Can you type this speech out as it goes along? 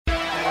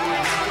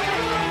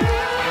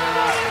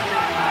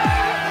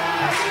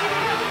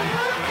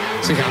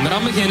Ze gaan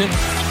eraan beginnen.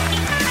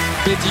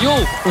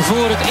 Petiot,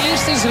 voor het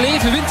eerst in zijn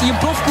leven wint hij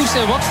een profkoers.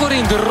 En wat voor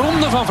in de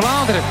Ronde van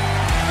Vlaanderen.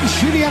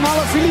 Julian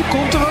Alaphilippe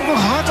komt er ook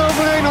nog hard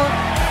overheen hoor.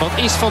 Wat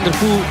is Van der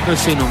Poel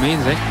een fenomeen,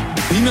 zeg.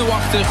 Niet meer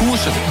wachten,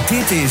 koersen.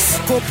 Dit is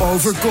Kop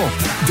over Kop,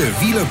 de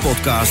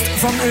wielerpodcast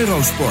van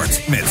Eurosport.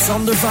 Met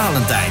Sander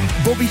Valentijn,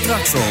 Bobby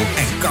Traxel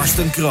en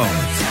Karsten Kroon.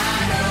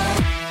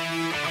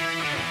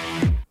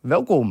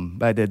 Welkom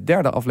bij de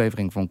derde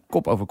aflevering van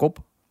Kop over Kop,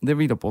 de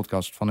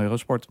wielerpodcast van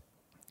Eurosport.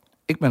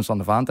 Ik ben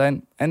Sander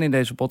Valentijn en in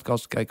deze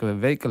podcast kijken we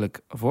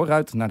wekelijk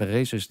vooruit naar de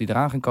races die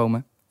eraan gaan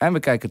komen. En we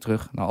kijken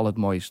terug naar al het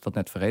moois dat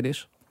net verreden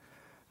is.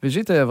 We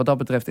zitten wat dat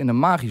betreft in een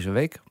magische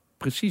week,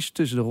 precies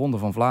tussen de Ronde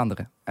van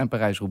Vlaanderen en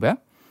Parijs-Roubaix.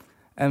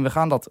 En we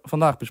gaan dat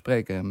vandaag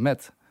bespreken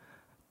met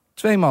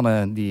twee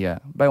mannen die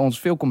bij ons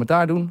veel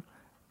commentaar doen.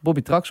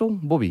 Bobby Traxel.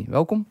 Bobby,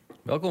 welkom.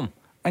 Welkom.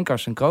 En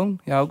Karsten Kroon.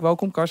 Ja, ook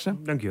welkom,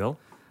 Karsten. Dankjewel.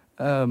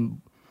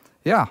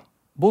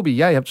 Bobby,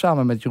 jij hebt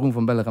samen met Jeroen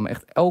van Bellegem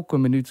echt elke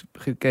minuut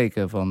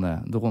gekeken van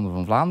de Ronde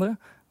van Vlaanderen.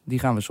 Die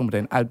gaan we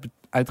zometeen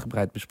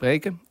uitgebreid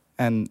bespreken.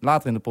 En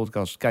later in de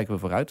podcast kijken we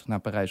vooruit naar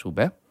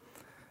Parijs-Roubaix.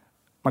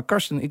 Maar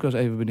Karsten, ik was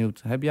even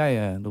benieuwd. Heb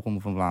jij de Ronde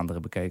van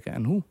Vlaanderen bekeken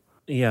en hoe?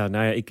 Ja,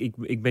 nou ja,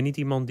 ik ben niet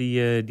iemand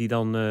die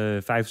dan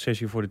 5 of 6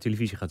 uur voor de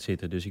televisie gaat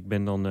zitten. Dus ik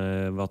ben dan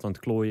wat aan het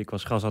klooien. Ik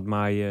was gas aan het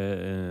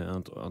maaien,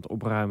 aan het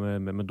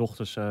opruimen, met mijn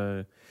dochters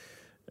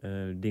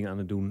dingen aan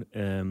het doen.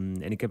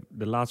 En ik heb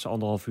de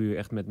laatste 1,5 uur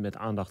echt met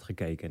aandacht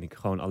gekeken. En ik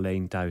gewoon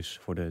alleen thuis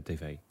voor de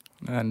tv.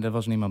 En er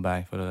was niemand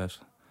bij voor de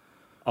rest?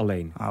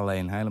 Alleen.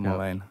 Alleen, helemaal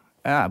alleen.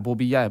 Ja,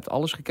 Bobby, jij hebt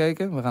alles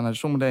gekeken. We gaan er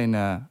zometeen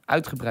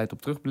uitgebreid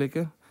op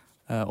terugblikken.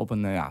 Op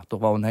een toch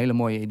wel een hele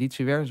mooie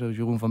editie weer, zoals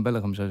Jeroen van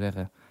Bellegem zou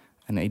zeggen.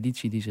 Een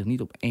editie die zich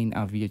niet op 1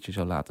 A4'tje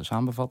zou laten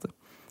samenvatten.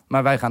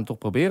 Maar wij gaan het toch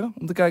proberen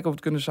om te kijken of we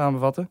het kunnen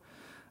samenvatten.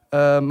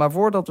 Maar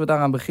voordat we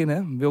daaraan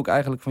beginnen, wil ik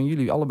eigenlijk van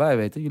jullie allebei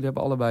weten. Jullie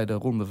hebben allebei de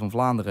Ronde van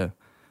Vlaanderen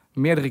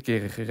meerdere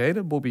keren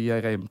gereden. Bobby, jij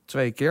reed hem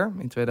 2 keer,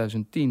 in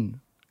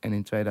 2010 en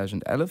in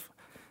 2011.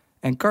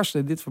 En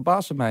Karsten, dit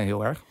verbaasde mij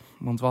heel erg.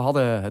 Want we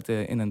hadden het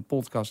in een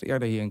podcast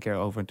eerder hier een keer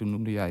over. En toen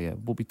noemde jij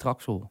Bobby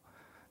Traxel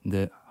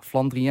de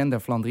Flandrien der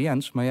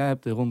Flandriëns. Maar jij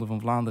hebt de Ronde van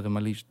Vlaanderen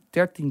maar liefst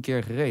 13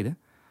 keer gereden.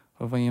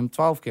 Waarvan je hem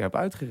 12 keer hebt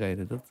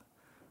uitgereden.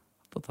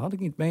 Dat had ik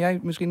niet. Ben jij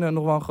misschien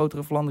nog wel een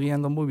grotere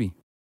Flandrien dan Bobby?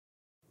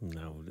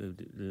 Nou,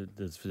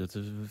 dat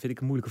vind ik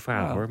een moeilijke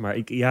vraag hoor.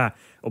 Maar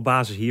op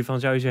basis hiervan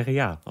zou je zeggen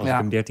ja. Als ik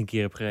hem 13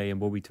 keer heb gereden en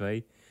Bobby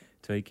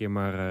 2 keer.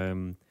 Maar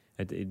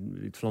het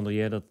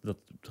Flandrien, dat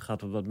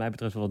gaat wat mij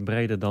betreft wel wat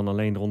breder dan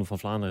alleen de Ronde van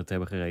Vlaanderen te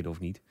hebben gereden of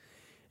niet.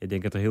 Ik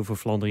denk dat er heel veel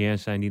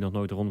Flandriëns zijn die nog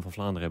nooit de Ronde van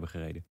Vlaanderen hebben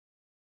gereden.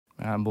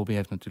 Ja, en Bobby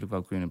heeft natuurlijk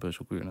wel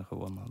Kuurne-Brussel-Kuurne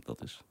gewonnen.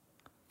 Dat is...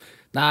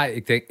 Nou,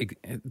 ik denk,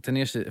 ten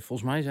eerste,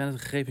 volgens mij zijn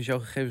het jouw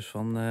gegevens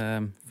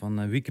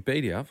van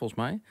Wikipedia, volgens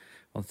mij.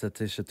 Want het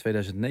is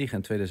 2009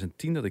 en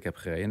 2010 dat ik heb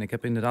gereden. En ik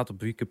heb inderdaad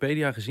op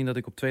Wikipedia gezien dat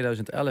ik op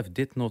 2011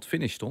 did not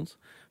finish stond.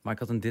 Maar ik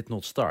had een did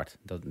not start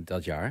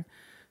dat jaar.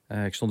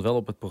 Ik stond wel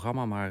op het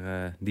programma,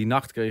 maar die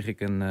nacht kreeg ik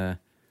een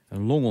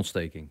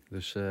longontsteking.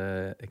 Dus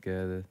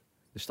de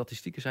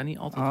statistieken zijn niet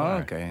altijd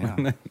waar. Oké, ja.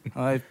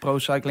 Hij heeft Pro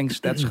Cycling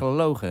Stats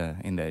gelogen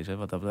in deze,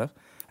 wat dat betreft.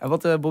 En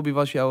wat, Bobby,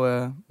 was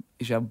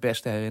jouw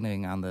beste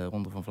herinnering aan de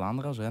Ronde van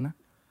Vlaanderen als renner?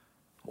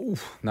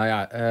 Nou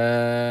ja,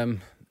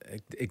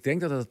 ik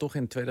denk dat het toch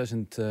in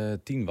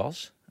 2010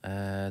 was.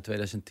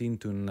 2010,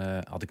 toen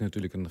had ik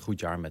natuurlijk een goed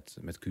jaar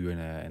met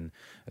Kuurne. En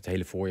het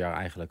hele voorjaar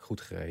eigenlijk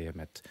goed gereden.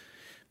 Met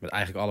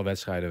eigenlijk alle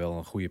wedstrijden wel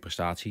een goede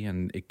prestatie.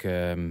 En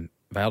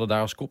wij hadden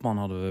daar als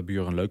kopman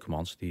Björn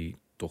Leukemans, die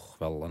toch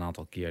wel een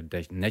aantal keer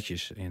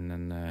netjes in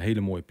een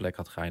hele mooie plek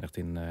had geëindigd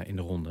in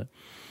de ronde.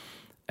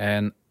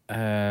 En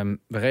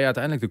we reden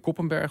uiteindelijk de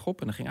Koppenberg op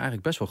en dat ging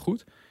eigenlijk best wel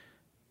goed.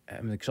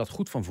 Ik zat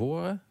goed van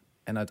voren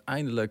en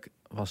uiteindelijk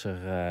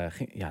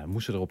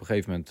moesten er op een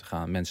gegeven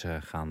moment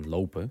mensen gaan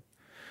lopen.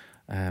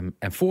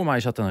 En voor mij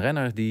zat een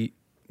renner die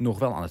nog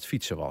wel aan het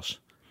fietsen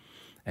was.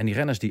 En die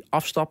renners die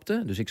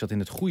afstapten, dus ik zat in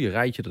het goede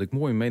rijtje dat ik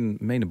mooi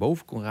mee naar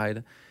boven kon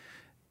rijden.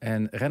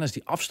 En renners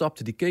die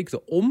afstapten, die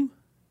keken om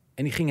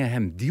en die gingen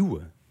hem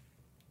duwen.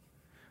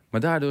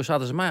 Maar daardoor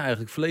zaten ze mij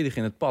eigenlijk volledig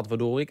in het pad,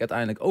 waardoor ik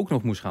uiteindelijk ook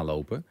nog moest gaan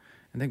lopen.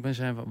 En denk bij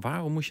mezelf,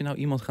 waarom moest je nou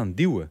iemand gaan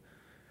duwen?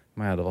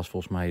 Maar ja, dat was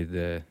volgens mij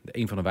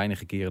een van de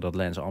weinige keren dat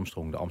Lance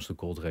Armstrong de Amstel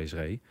Gold Race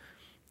reed.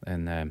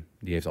 En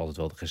die heeft altijd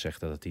wel gezegd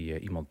dat hij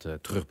iemand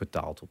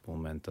terugbetaalt op het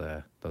moment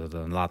dat het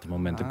een later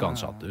moment de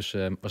kans had. Dus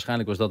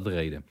waarschijnlijk was dat de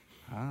reden.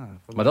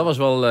 Maar dat was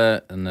wel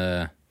een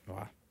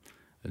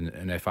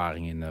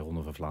ervaring in de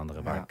Ronde van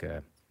Vlaanderen waar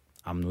ik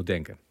aan moet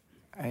denken.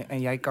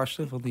 En jij,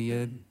 Karsten, van die...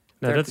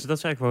 Nou, dat is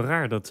eigenlijk wel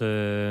raar. Dat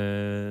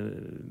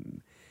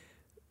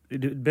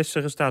het beste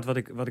resultaat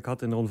wat ik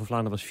had in de Ronde van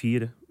Vlaanderen was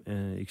 4e.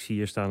 Ik zie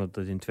hier staan dat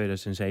het in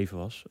 2007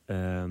 was.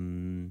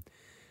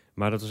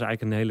 Maar dat was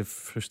eigenlijk een hele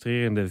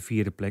frustrerende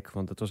 4e plek.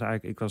 Want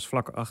ik was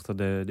vlak achter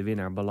de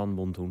winnaar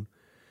Balanbon toen.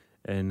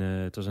 En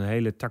het was een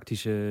hele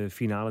tactische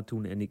finale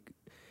toen. En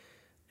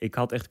ik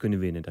had echt kunnen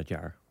winnen dat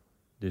jaar.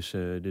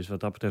 Dus wat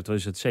dat betreft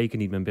is het zeker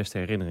niet mijn beste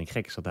herinnering.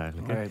 Gek is dat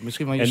eigenlijk. Hè? Nee,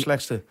 misschien wel je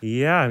slechtste.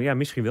 Ja,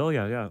 misschien wel.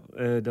 Ja.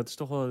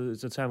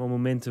 Dat zijn wel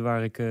momenten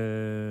waar ik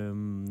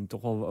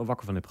toch wel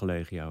wakker van heb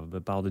gelegen. Ja.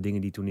 Bepaalde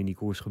dingen die toen in die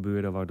koers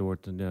gebeurden, waardoor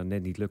het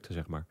net niet lukte,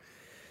 zeg maar.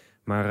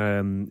 Maar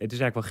het is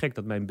eigenlijk wel gek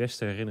dat mijn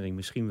beste herinnering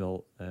misschien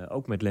wel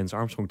ook met Lance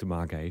Armstrong te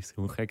maken heeft.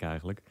 Hoe gek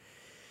eigenlijk.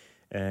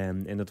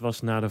 En dat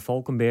was na de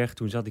Valkenberg.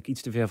 Toen zat ik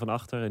iets te ver van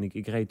achter. En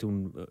ik reed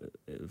toen,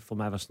 voor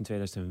mij was het in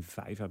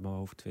 2005 uit mijn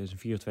hoofd.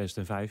 2004,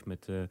 2005.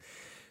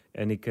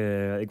 En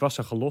ik was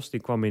er gelost.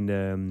 Ik kwam in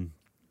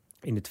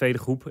de tweede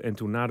groep. En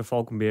toen na de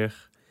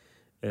Valkenberg,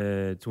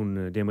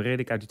 toen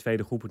demareerde ik uit die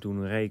tweede groep. En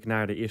toen reed ik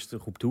naar de eerste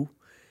groep toe.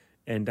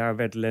 En daar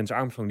werd Lance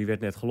Armstrong, die werd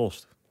net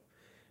gelost.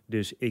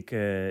 Dus ik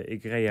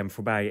reed hem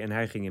voorbij en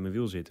hij ging in mijn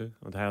wiel zitten.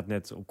 Want hij had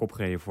net op kop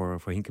gereden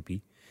voor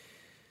Hinkepie.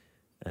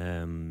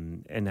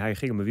 En hij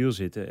ging op mijn wiel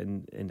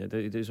zitten. En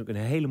er is ook een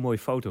hele mooie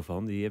foto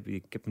van.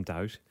 Ik heb hem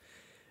thuis.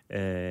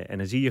 En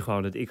dan zie je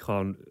gewoon dat ik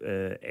gewoon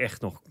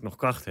echt nog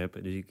kracht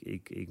heb. Dus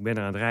ik ben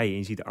er aan het rijden en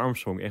je ziet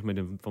Armstrong echt met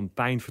een van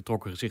pijn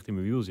vertrokken gezicht in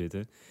mijn wiel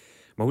zitten.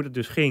 Maar hoe dat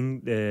dus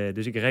ging,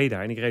 dus ik reed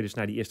daar en ik reed dus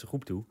naar die eerste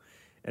groep toe.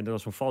 En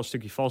dat was zo'n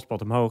stukje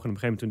valspad omhoog. En op een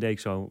gegeven moment toen deed ik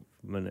zo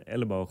mijn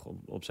elleboog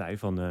opzij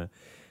van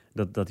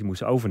dat hij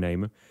moest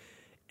overnemen.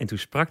 En toen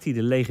sprak hij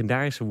de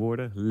legendarische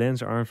woorden.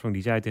 Lance Armstrong,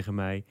 die zei tegen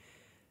mij: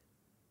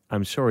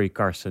 I'm sorry,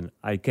 Karsten,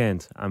 I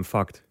can't, I'm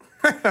fucked.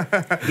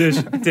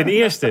 Dus ten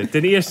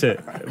eerste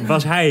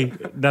was hij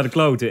naar de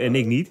kloten en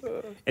ik niet.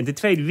 En ten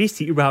tweede wist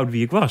hij überhaupt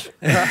wie ik was.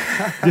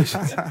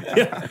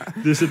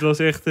 Dus het was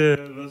echt,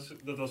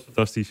 dat was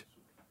fantastisch.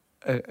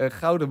 Een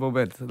gouden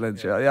moment,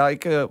 Lens. Ja,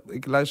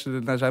 ik luisterde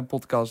naar zijn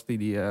podcast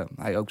die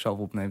hij ook zelf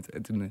opneemt.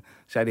 En toen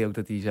zei hij ook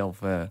dat hij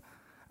zelf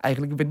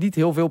eigenlijk met niet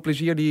heel veel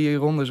plezier die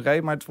rondes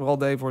reed, maar het vooral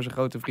deed voor zijn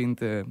grote vriend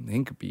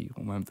Hinkepie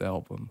om hem te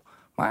helpen.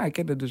 Maar hij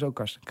kende dus ook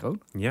Karsten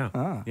Kroon.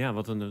 Ja,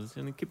 wat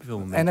een kippenvel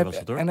moment was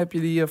het, hoor. En heb je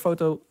die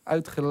foto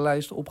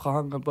uitgelijst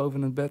opgehangen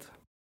boven het bed?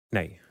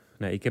 Nee,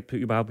 ik heb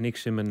überhaupt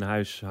niks in mijn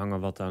huis hangen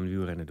wat aan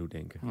wielrennen doet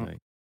denken. Nee.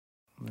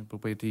 Je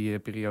probeert die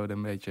periode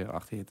een beetje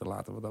achter je te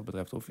laten wat dat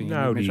betreft. Of die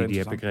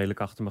heb ik redelijk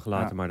achter me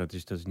gelaten. Maar dat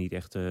is niet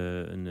echt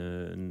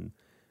een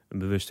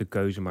bewuste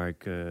keuze. Maar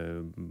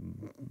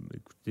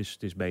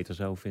het is beter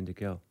zo, vind ik,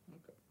 ja.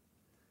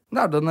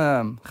 Nou, dan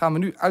gaan we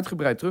nu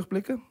uitgebreid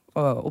terugblikken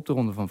op de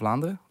Ronde van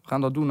Vlaanderen. We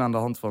gaan dat doen aan de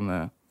hand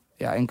van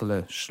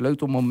enkele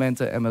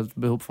sleutelmomenten en met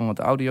behulp van wat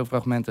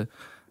audiofragmenten.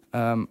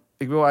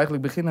 Ik wil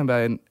eigenlijk beginnen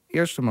bij een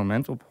eerste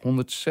moment. Op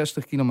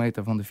 160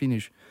 kilometer van de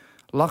finish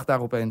lag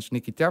daar opeens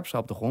Nicky Terpstra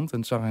op de grond. En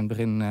het zag er in het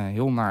begin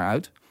heel naar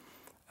uit.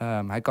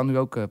 Hij kan nu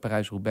ook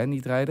Parijs-Roubaix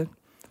niet rijden.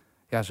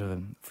 Ja,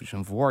 zijn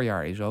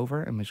voorjaar is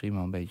over. En misschien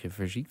wel een beetje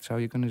verziekt, zou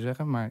je kunnen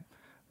zeggen. Maar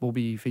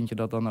Bobby, vind je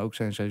dat dan ook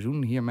zijn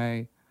seizoen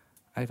hiermee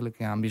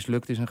eigenlijk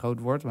mislukt is een groot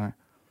woord, maar...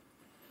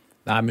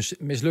 Nou,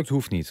 mislukt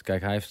hoeft niet.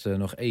 Kijk, hij heeft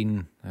nog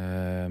één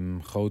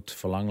groot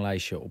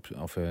verlanglijstje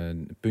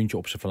puntje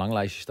op zijn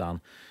verlanglijstje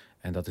staan.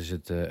 En dat is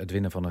het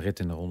winnen van een rit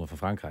in de Ronde van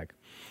Frankrijk.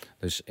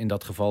 Dus in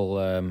dat geval,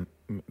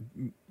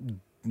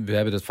 we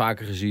hebben het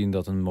vaker gezien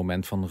dat een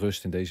moment van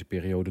rust in deze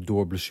periode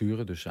door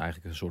blessure, dus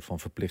eigenlijk een soort van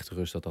verplichte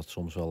rust, dat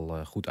soms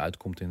wel goed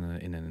uitkomt in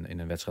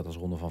een wedstrijd als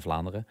Ronde van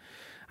Vlaanderen.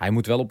 Hij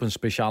moet wel op een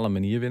speciale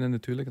manier winnen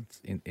natuurlijk.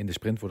 In de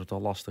sprint wordt het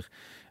al lastig.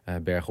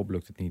 Bergop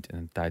lukt het niet en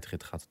een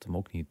tijdrit gaat het hem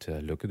ook niet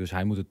lukken. Dus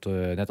hij moet het,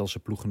 net als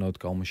zijn ploeggenoot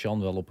Calmechan,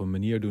 wel op een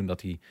manier doen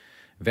dat hij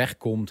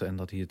wegkomt en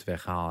dat hij het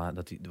weghaalt,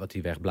 dat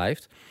hij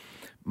wegblijft.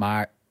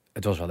 Maar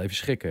het was wel even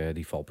schrikken,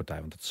 die valpartij,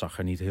 want het zag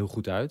er niet heel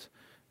goed uit.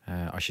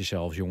 Als je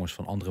zelfs jongens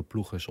van andere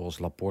ploegen zoals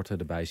Laporte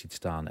erbij ziet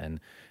staan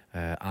en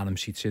aan hem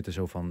ziet zitten,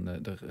 zo van,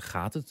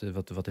 gaat het?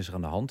 Wat is er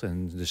aan de hand?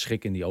 En de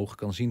schrik in die ogen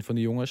kan zien van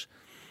die jongens.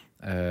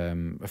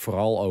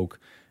 Vooral ook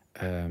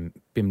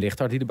Pim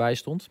Lichthart die erbij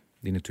stond.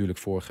 Die natuurlijk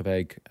vorige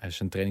week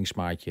zijn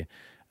trainingsmaatje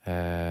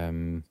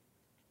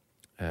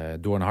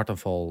door een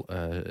hartaanval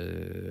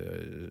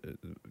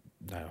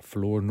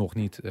verloor nog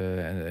niet.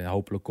 En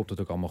hopelijk komt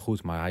het ook allemaal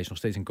goed. Maar hij is nog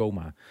steeds in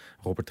coma.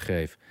 Robert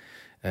Greef.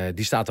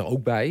 Die staat er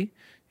ook bij.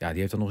 Ja, die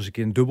heeft dan nog eens een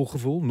keer een dubbel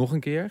gevoel. Nog een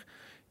keer.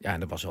 Ja, en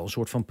dat was wel een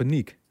soort van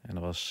paniek. En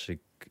dat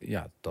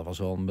was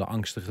wel een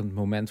beangstigend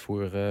moment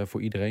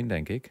voor iedereen,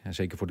 denk ik. En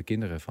zeker voor de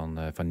kinderen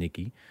van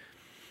Nicky.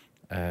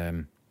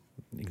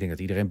 Ik denk dat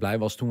iedereen blij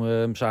was toen we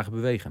hem zagen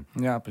bewegen.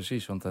 Ja,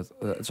 precies. Want het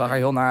zag er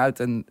heel naar uit.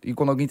 En je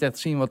kon ook niet echt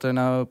zien wat er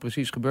nou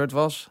precies gebeurd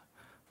was.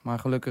 Maar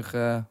gelukkig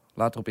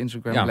later op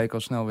Instagram bleek al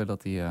snel weer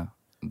dat hij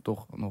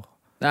toch nog...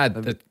 Nou,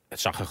 het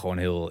zag er gewoon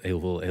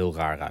heel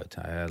raar uit.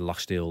 Hij lag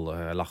stil,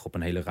 lag op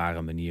een hele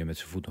rare manier met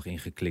zijn voet nog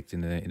ingeklikt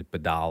in de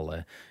pedaal.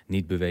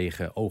 Niet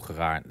bewegen, ogen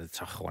raar. Het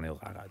zag er gewoon heel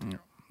raar uit.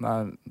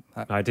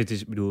 Ja. Dit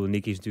is,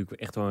 Nicky is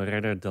natuurlijk echt wel een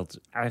redder dat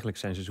eigenlijk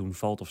zijn seizoen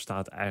valt of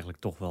staat eigenlijk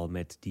toch wel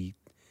met die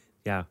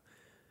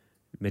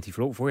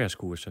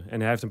voorjaarskoersen. En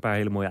hij heeft een paar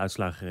hele mooie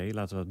uitslagen gereden,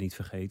 laten we dat niet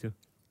vergeten.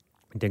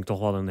 Ik denk toch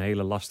wel een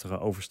hele lastige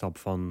overstap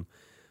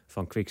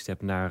van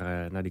Quickstep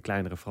naar die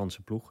kleinere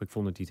Franse ploeg. Ik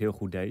vond dat hij het heel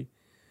goed deed.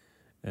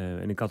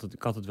 En ik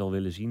had het wel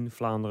willen zien.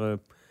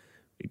 Vlaanderen,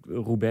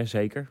 Roubaix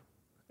zeker.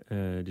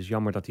 Dus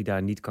jammer dat hij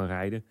daar niet kan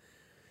rijden.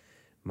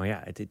 Maar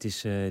ja, het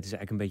is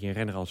eigenlijk een beetje een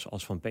renner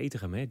als Van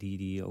Petegem, hè?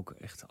 Die ook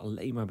echt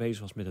alleen maar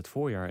bezig was met het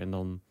voorjaar. En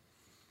dan,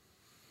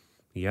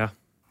 ja.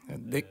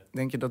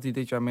 Denk je dat hij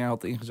dit jaar meer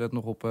had ingezet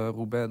nog op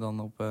Roubaix dan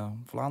op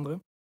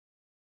Vlaanderen?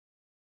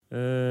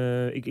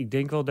 Ik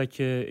denk wel dat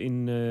je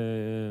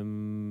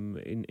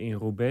in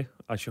Roubaix,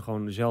 als je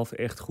gewoon zelf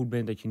echt goed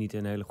bent, dat je niet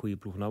een hele goede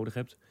ploeg nodig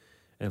hebt.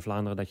 En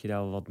Vlaanderen, dat je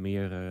daar wel wat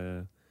meer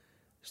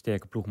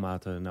sterke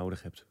ploegmaten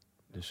nodig hebt.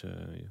 Dus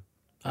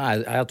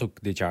Hij had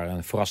ook dit jaar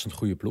een verrassend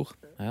goede ploeg.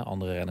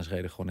 Andere renners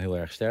reden gewoon heel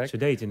erg sterk. ze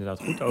deed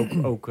inderdaad goed,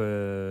 ook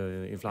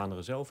in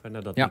Vlaanderen zelf. En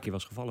nadat Nicky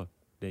was gevallen,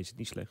 deed ze het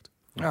niet slecht.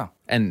 Ja.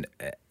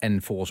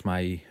 En volgens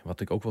mij, wat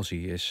ik ook wel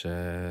zie, is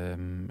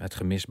het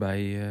gemis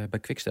bij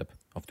Quickstep.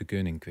 Of de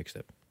Koenig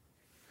Quickstep.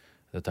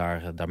 Dat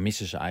daar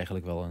missen ze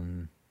eigenlijk wel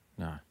een...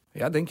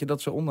 Ja, denk je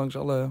dat ze ondanks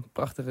alle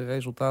prachtige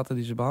resultaten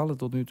die ze behalen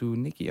tot nu toe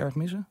Nicky erg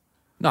missen?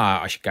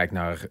 Nou, als je kijkt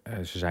naar...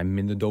 ze zijn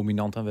minder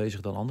dominant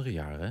aanwezig dan andere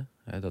jaren.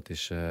 Dat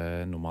is...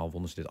 normaal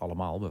wonnen ze dit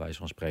allemaal, bij wijze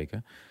van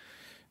spreken.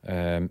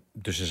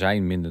 Dus ze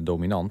zijn minder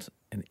dominant.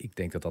 En ik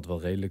denk dat dat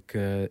wel redelijk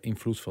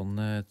invloed van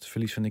het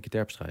verlies van Nicky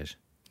Terpstra is.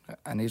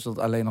 En is dat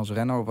alleen als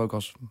renner of ook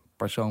als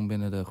persoon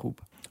binnen de groep?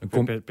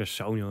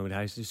 Persoon, jongen.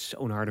 Hij is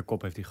zo'n harde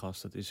kop, heeft die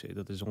gast.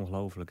 Dat is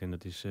ongelooflijk. En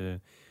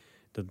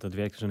dat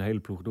werkt dus een hele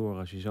ploeg door.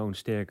 Als je zo'n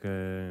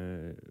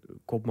sterke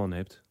kopman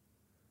hebt.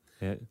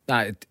 Ja.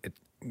 Nou,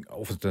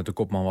 of het de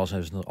kopman was,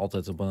 is het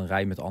altijd op een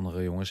rij met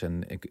andere jongens.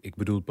 En ik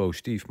bedoel het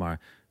positief,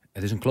 maar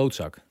het is een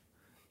klootzak.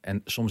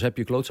 En soms heb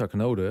je klootzakken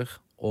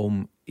nodig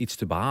om iets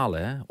te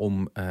behalen. Hè?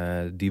 Om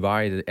die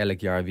waarde elk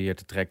jaar weer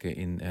te trekken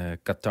in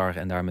Qatar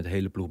en daar met de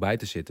hele ploeg bij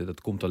te zitten.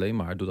 Dat komt alleen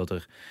maar doordat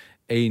er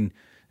één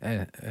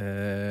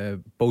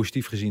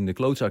positief gezien de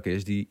klootzak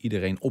is die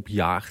iedereen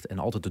opjaagt en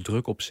altijd de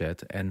druk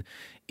opzet. En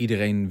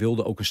iedereen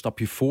wilde ook een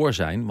stapje voor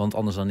zijn, want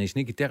anders dan is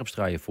Nicky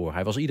Terpstra je voor.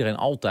 Hij was iedereen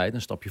altijd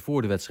een stapje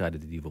voor de wedstrijden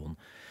die hij won.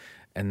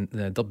 En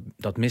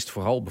dat mist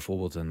vooral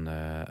bijvoorbeeld een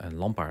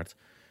Lampaard.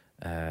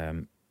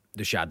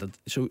 Dus ja,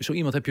 zo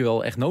iemand heb je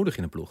wel echt nodig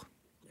in een ploeg.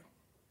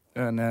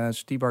 En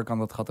Stibar kan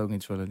dat gat ook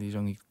niet vullen. Die is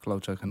ook niet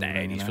klootzak genoeg.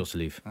 Nee, die is veel te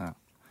lief. Ja.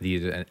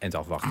 Die en te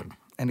afwachten.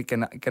 En ik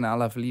ken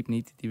Alaphilippe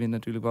niet. Die wint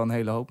natuurlijk wel een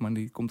hele hoop, maar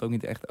die komt ook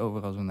niet echt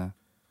over als een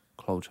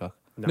klootzak.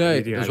 Nou,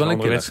 Nee, die dat is wel een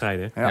andere killer.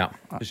 wedstrijden. Ja,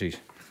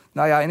 precies.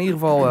 Nou ja, in ieder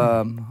geval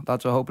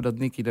laten we hopen dat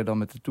Nicky er dan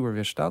met de Tour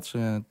weer staat.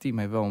 Zijn team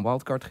heeft wel een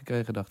wildcard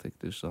gekregen, dacht ik.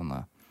 Dus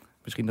dan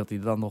misschien dat hij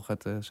dan nog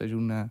het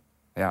seizoen...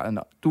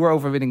 een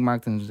Tour-overwinning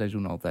maakt in een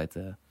seizoen altijd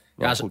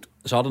wel goed.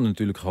 Ze hadden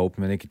natuurlijk gehoopt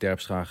met Nicky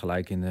Terpstra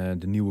gelijk in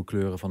de nieuwe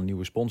kleuren van de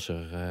nieuwe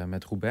sponsor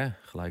met Roubaix.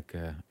 Gelijk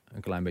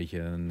een klein beetje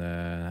een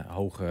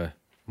hoge,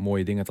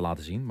 mooie dingen te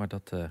laten zien. Maar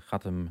dat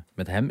gaat hem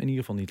met hem in ieder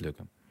geval niet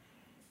lukken.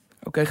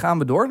 Oké, gaan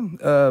we door.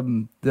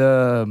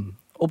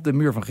 Op de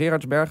muur van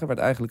Gerardsbergen werd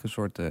eigenlijk een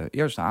soort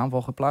eerste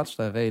aanval geplaatst.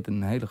 Daar reed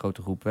een hele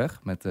grote groep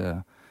weg. Met,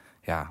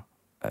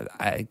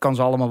 ik kan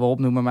ze allemaal wel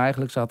opnoemen, maar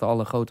eigenlijk zaten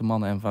alle grote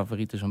mannen en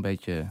favorieten zo'n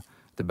beetje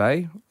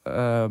erbij.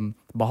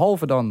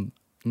 Behalve dan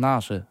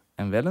Nase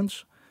en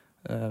Wellens.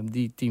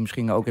 Die teams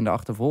gingen ook in de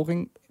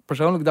achtervolging.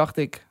 Persoonlijk dacht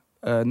ik,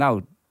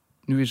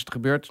 nu is het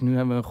gebeurd. Nu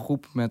hebben we een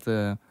groep met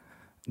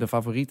de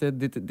favorieten.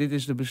 Dit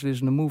is de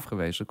beslissende move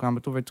geweest. Ze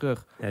kwamen toch weer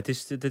terug. Ja,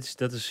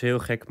 dat is heel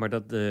gek, maar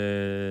dat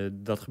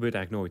gebeurt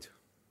eigenlijk nooit.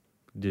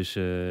 Dus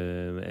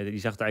je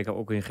zag het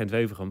eigenlijk ook in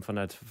Gent-Wevelgem.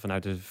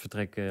 Vanuit het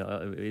vertrek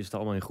is het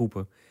allemaal in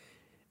groepen.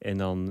 En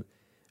dan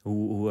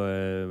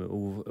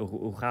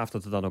hoe gaaf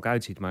dat er dan ook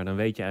uitziet. Maar dan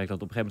weet je eigenlijk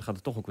dat op een gegeven moment gaat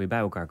het toch ook weer bij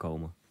elkaar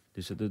komen.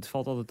 Dus het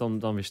valt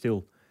altijd dan weer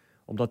stil.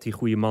 Omdat die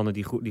goede mannen,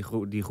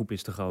 die groep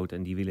is te groot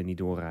en die willen niet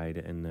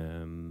doorrijden.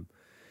 En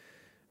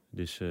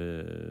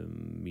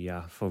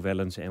voor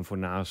Wellens en voor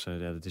Nase,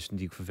 het is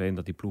natuurlijk vervelend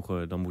dat die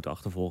ploegen dan moeten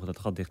achtervolgen, dat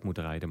gat dicht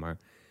moeten rijden. Maar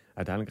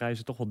uiteindelijk rijden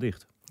ze toch wel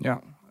dicht.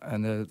 Ja,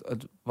 en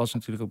het was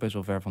natuurlijk ook best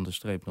wel ver van de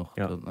streep nog.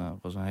 Ja. Dat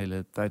was een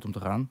hele tijd om te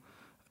gaan.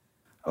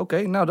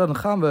 Oké, nou dan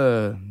gaan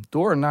we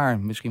door naar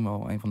misschien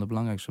wel een van de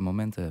belangrijkste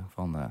momenten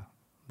van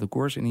de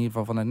koers. In ieder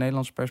geval van het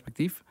Nederlandse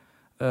perspectief.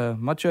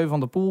 Mathieu van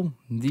der Poel,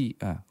 die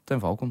ten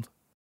val komt.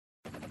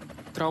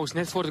 Trouwens,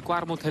 net voor de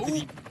Kwaremond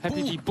heb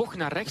je die bocht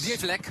naar rechts. Die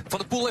heeft lek. Van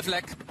der Poel heeft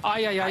lek.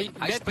 Ai. Hij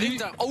Net springt nu.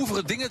 daar over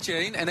het dingetje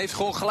heen en heeft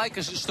gewoon gelijk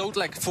een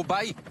stootlek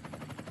voorbij.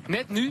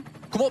 Net nu.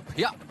 Kom op,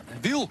 ja.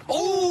 Wiel.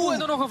 En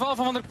dan nog een val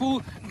van Van der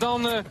Poel.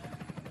 Dan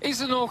is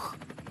er nog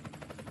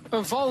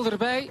een val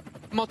erbij.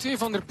 Mathieu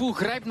van der Poel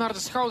grijpt naar de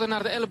schouder,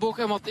 naar de elleboog.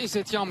 En wat is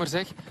dit jammer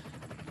zeg.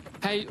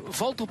 Hij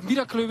valt op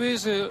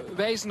miraculeuze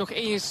wijze nog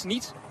eens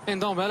niet. En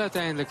dan wel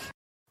uiteindelijk.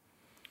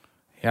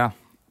 Ja,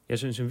 Ja,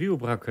 zijn wiel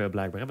brak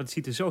blijkbaar. Hè? Want het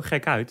ziet er zo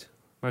gek uit.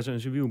 Maar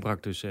zijn wiel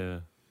brak dus,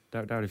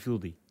 daar viel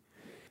die.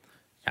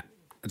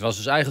 Het was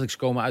dus eigenlijk, ze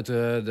komen uit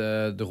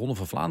de Ronde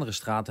van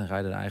Vlaanderenstraat en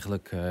rijden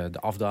eigenlijk de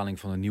afdaling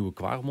van de Nieuwe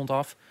Kwaremond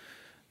af.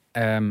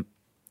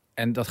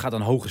 En dat gaat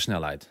aan hoge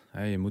snelheid.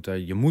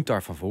 Je moet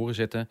daar van voren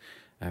zitten.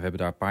 We hebben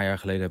daar een paar jaar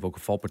geleden hebben we ook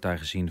een valpartij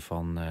gezien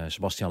van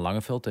Sebastian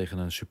Langeveld tegen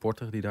een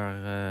supporter die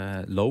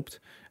daar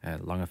loopt.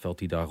 Langeveld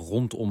die daar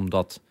rondom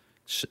dat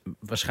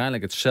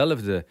waarschijnlijk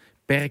hetzelfde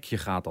perkje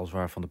gaat als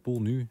waar Van der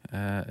Poel nu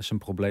zijn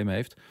probleem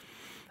heeft.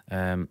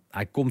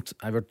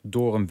 Hij wordt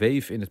door een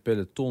weef in het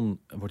peloton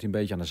wordt hij een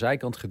beetje aan de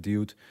zijkant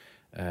geduwd.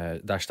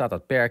 Daar staat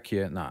dat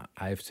perkje. Nou,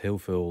 hij heeft heel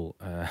veel.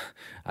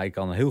 Hij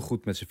kan heel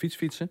goed met zijn fiets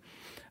fietsen.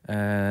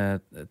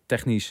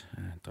 Technisch,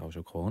 trouwens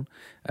ook gewoon.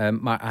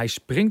 Maar hij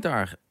springt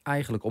daar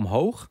eigenlijk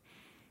omhoog.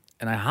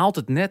 En hij haalt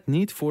het net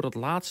niet voor dat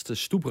laatste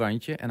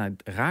stoeprandje. En hij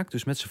raakt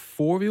dus met zijn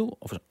voorwiel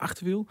of zijn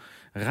achterwiel.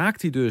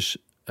 Raakt hij dus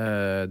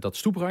dat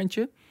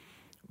stoeprandje.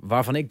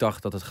 Waarvan ik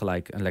dacht dat het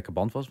gelijk een lekke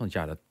band was. Want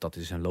ja, dat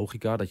is een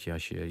logica. Dat je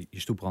als je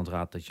stoeprand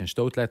raadt, dat je een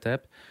stootlet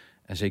hebt.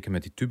 En zeker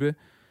met die tube.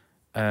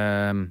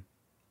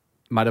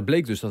 Maar dat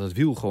bleek dus dat het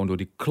wiel gewoon door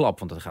die klap.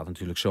 Want dat gaat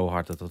natuurlijk zo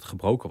hard dat het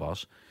gebroken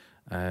was.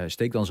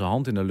 Steekt dan zijn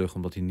hand in de lucht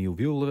omdat hij een nieuw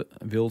wiel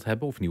wil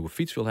hebben. Of een nieuwe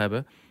fiets wil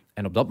hebben.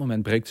 En op dat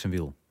moment breekt zijn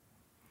wiel.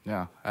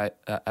 Ja, hij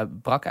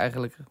brak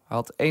eigenlijk. Hij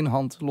had 1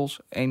 hand los,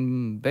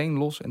 1 been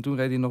los. En toen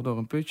reed hij nog door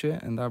een putje.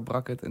 En daar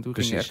brak het. En toen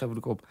ging hij echt over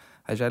de kop.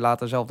 Hij zei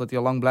later zelf dat hij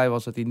al lang blij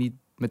was dat hij niet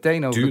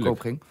meteen over de kop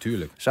ging.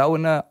 Tuurlijk. Zou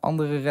een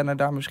andere renner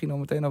daar misschien al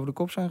meteen over de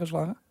kop zijn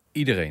geslagen?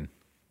 Iedereen.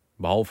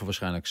 Behalve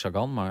waarschijnlijk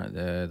Sagan, maar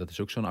dat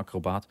is ook zo'n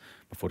acrobaat.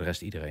 Maar voor de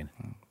rest iedereen.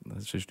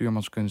 Dat is de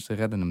stuurmanskunsten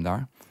redden hem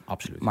daar.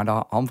 Absoluut. Maar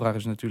de hamvraag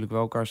is natuurlijk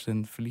wel,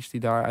 Karsten, verliest hij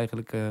daar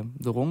eigenlijk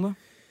de ronde?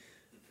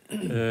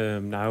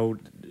 Nou,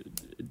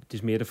 het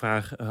is meer de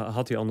vraag,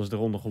 had hij anders de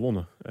ronde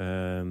gewonnen?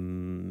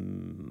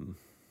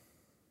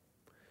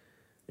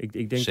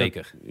 Ik denk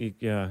zeker.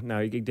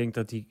 Ik denk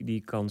dat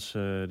die kans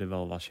er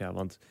wel was, ja.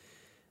 Want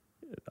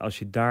als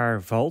je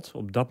daar valt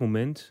op dat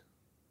moment,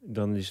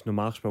 dan is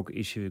normaal gesproken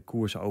is je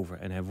koers over.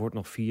 En hij wordt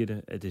nog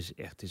 4e.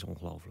 Het is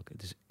ongelooflijk.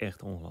 Het is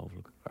echt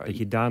ongelooflijk. Dat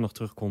je daar nog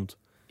terugkomt.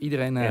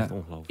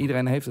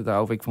 Iedereen heeft het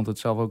daarover. Ik vond het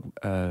zelf ook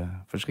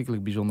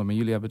verschrikkelijk bijzonder. Maar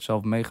jullie hebben het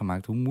zelf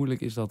meegemaakt. Hoe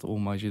moeilijk is dat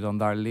om als je dan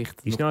daar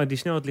ligt? Die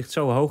snelheid ligt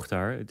zo hoog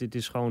daar. Het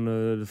is gewoon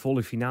de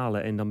volle finale.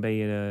 En dan ben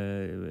je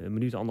een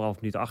minuut, 1,5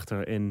 minuut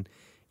achter. En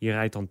je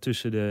rijdt dan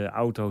tussen de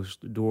auto's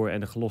door en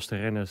de geloste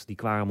renners die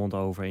Quaremont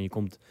over. En je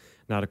komt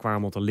naar de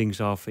Quaremont er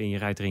linksaf en je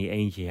rijdt er in je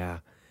eentje.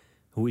 Ja,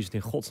 hoe is het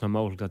in godsnaam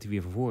mogelijk dat hij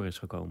weer van voren is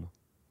gekomen?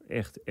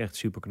 Echt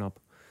super knap.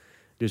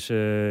 Dus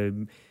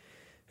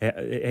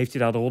heeft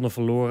hij daar de ronde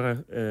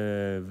verloren?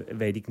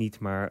 Weet ik niet.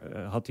 Maar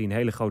had hij een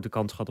hele grote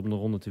kans gehad om de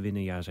ronde te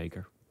winnen? Ja,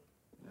 zeker.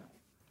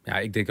 Ja,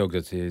 ik denk ook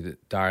dat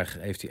daar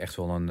heeft hij echt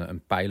wel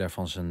een pijler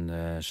van zijn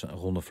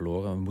ronde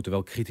verloren. We moeten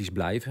wel kritisch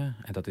blijven.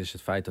 En dat is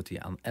het feit dat hij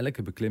aan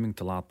elke beklimming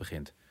te laat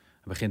begint.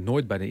 Hij begint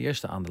nooit bij de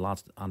eerste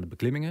aan de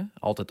beklimmingen.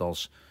 Altijd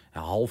als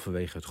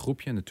halverwege het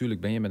groepje.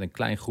 Natuurlijk ben je met een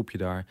klein groepje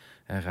daar.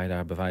 En rij je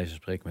daar bij wijze van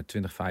spreken met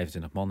 20,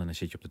 25 man. En dan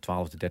zit je op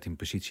de 12e, 13e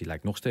positie.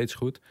 Lijkt nog steeds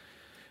goed.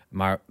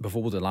 Maar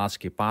bijvoorbeeld de laatste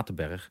keer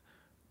Paterberg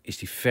is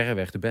hij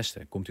verreweg de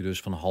beste. Komt hij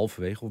dus van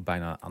halverwege of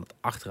bijna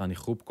achteraan die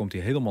groep. Komt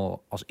hij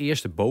helemaal als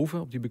eerste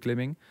boven op die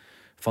beklimming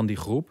van die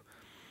groep.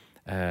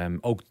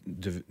 Ook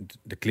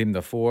de klim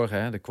daarvoor,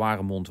 de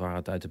Quaremont waar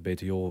het uit de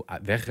BTO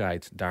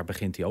wegrijdt. Daar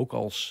begint hij ook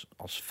als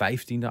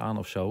 15e aan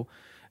of zo.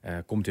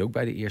 Komt hij ook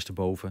bij de eerste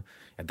boven.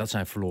 Ja, dat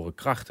zijn verloren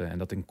krachten. En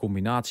dat in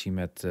combinatie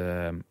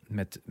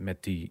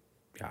met die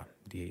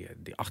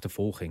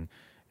achtervolging.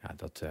 Ja,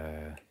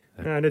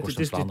 het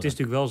is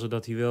natuurlijk wel zo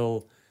dat hij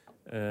wel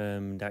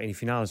daar in die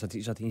finale zat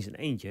hij in zijn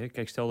eentje.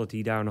 Kijk, stel dat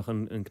hij daar nog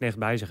een knecht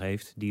bij zich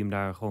heeft die hem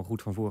daar gewoon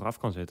goed van voren af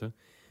kan zetten.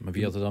 Maar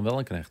wie had er dan wel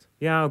een knecht?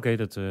 Ja,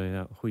 oké,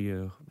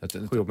 goede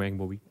opmerking,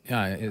 Bobby.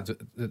 Ja,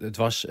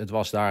 het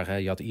was daar. Hè,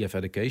 je had IF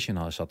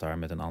Education zat daar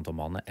met een aantal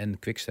mannen en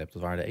Quickstep,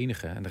 dat waren de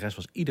enige. En de rest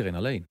was iedereen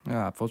alleen.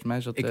 Ja, volgens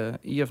mij zat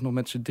IF nog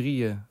met z'n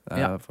drieën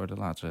voor de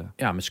laatste.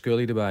 Ja, met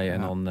Scully erbij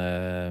en dan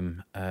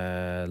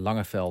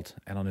Langeveld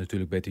en dan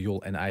natuurlijk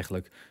Bettiol en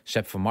eigenlijk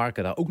Sepp van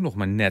Marken daar ook nog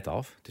maar net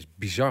af. Het is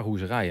bizar hoe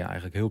ze rijden,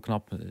 eigenlijk heel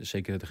knap,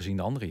 zeker gezien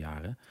de andere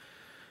jaren.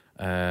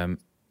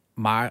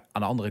 Maar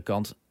aan de andere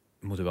kant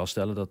we moeten wel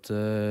stellen dat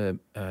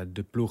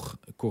de ploeg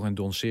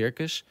Corendon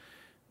Circus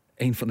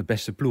een van de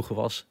beste ploegen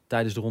was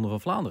tijdens de Ronde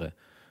van Vlaanderen.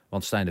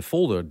 Want Stijn de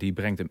Volder, die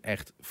brengt hem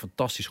echt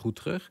fantastisch goed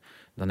terug.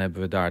 Dan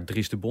hebben we daar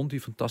Dries de Bond,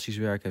 die fantastisch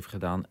werk heeft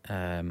gedaan.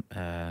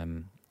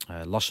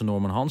 Lasse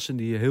Norman Hansen,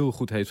 die heel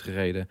goed heeft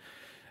gereden.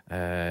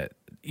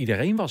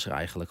 Iedereen was er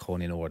eigenlijk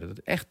gewoon in orde.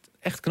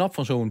 Echt knap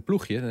van zo'n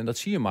ploegje. En dat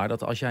zie je maar,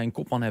 dat als jij een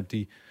kopman hebt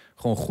die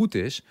gewoon goed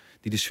is,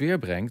 die de sfeer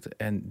brengt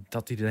en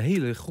dat hij de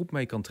hele groep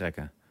mee kan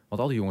trekken.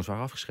 Want al die jongens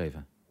waren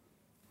afgeschreven.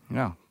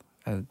 Ja,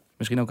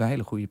 misschien ook een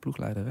hele goede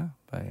ploegleider, hè?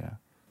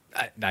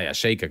 Nou ja,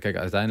 zeker. Kijk,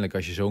 uiteindelijk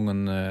als je zo'n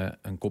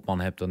een kopman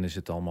hebt, dan is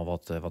het allemaal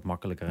wat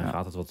makkelijker en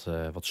gaat het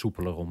wat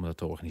soepeler om dat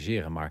te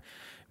organiseren. Maar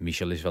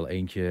Michel is wel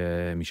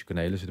eentje, Michel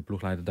Cornelis, de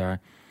ploegleider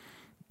daar.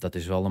 Dat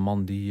is wel een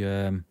man die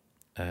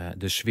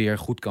de sfeer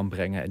goed kan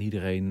brengen en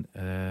iedereen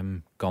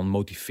kan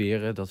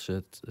motiveren dat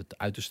ze het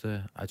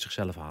uiterste uit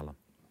zichzelf halen.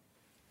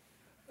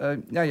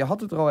 Je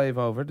had het er al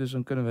even over, dus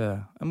dan kunnen we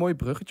een mooi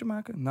bruggetje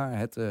maken naar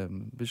het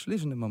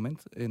beslissende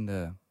moment in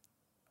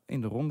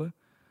de ronde.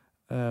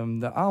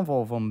 De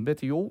aanval van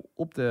Bettiol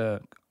op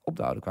de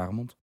oude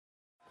Quaremont.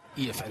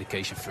 IF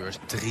Education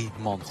first, 3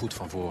 man goed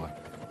van voren.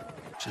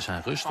 Ze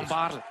zijn rustig. Van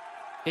Baarle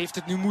heeft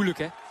het nu moeilijk,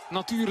 hè?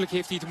 Natuurlijk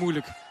heeft hij het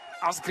moeilijk.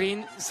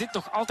 Asgreen zit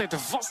nog altijd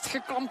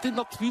vastgeklampt in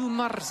dat wiel,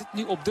 maar zit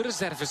nu op de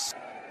reserves.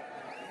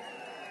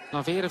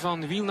 Laveren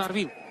van wiel naar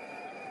wiel.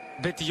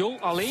 Bettiol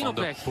alleen op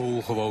weg. Van der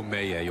Poel gewoon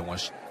mee, hè,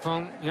 jongens.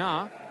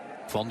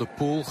 Van der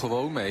Poel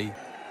gewoon mee.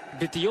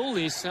 Bettiol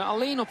is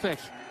alleen op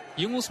weg.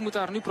 Jongens moet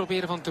daar nu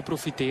proberen van te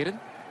profiteren.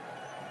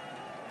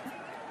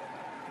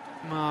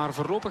 Maar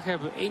voorlopig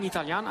hebben we 1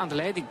 Italiaan aan de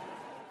leiding.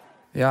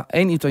 Ja,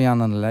 1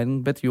 Italiaan aan de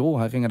leiding. Bettiol,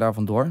 hij ging er daar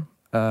vandoor.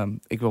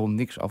 Ik wil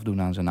niks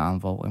afdoen aan zijn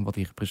aanval en wat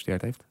hij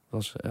gepresteerd heeft.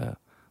 Dat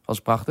was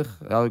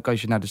prachtig.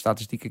 Als je naar de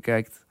statistieken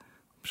kijkt,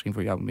 misschien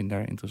voor jou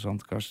minder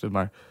interessant, Karsten,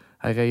 maar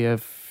hij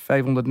reed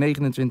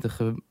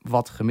 529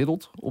 watt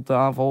gemiddeld op de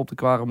aanval op de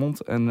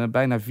Quaremont en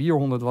bijna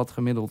 400 watt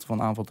gemiddeld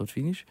van aanval tot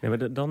finish. Ja, maar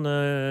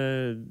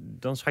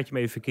dan schat je me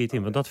even verkeerd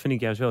in, want dat vind ik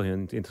juist wel heel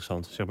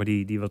interessant. Zeg maar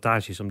die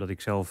wattages, omdat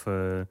ik zelf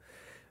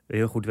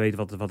heel goed weet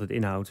wat het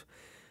inhoudt.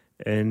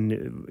 En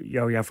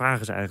jouw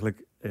vraag is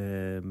eigenlijk,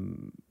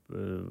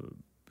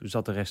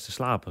 zat de rest te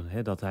slapen,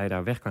 hè, dat hij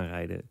daar weg kan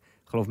rijden?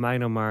 Geloof mij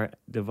nou maar,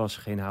 er was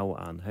geen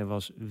houden aan. Hij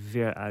was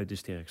veruit de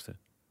sterkste.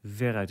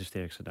 Veruit de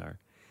sterkste daar.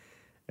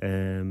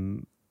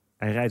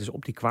 Hij rijdt dus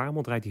op die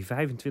Quaremont, rijdt hij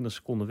 25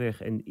 seconden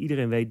weg. En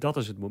iedereen weet, dat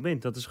is het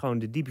moment. Dat is gewoon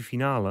de diepe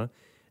finale.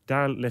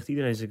 Daar legt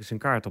iedereen zijn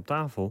kaart op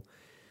tafel.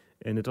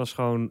 En het was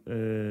gewoon...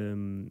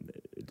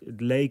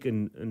 het leek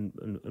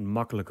een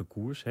makkelijke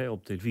koers. Hè.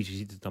 Op televisie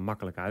ziet het er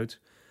makkelijk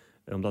uit.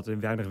 Omdat er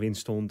weinig wind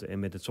stond en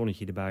met het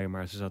zonnetje erbij.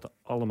 Maar ze zaten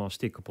allemaal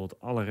stikkapot.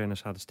 Alle renners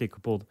zaten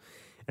stikkapot.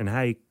 En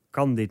hij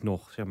kan dit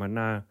nog. Zeg maar,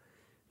 na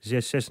 6,5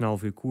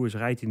 uur koers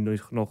rijdt hij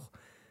nog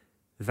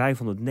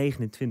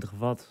 529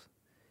 watt.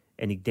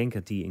 En ik denk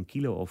dat hij een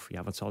kilo of...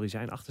 Ja, wat zal die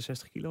zijn?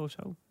 68 kilo of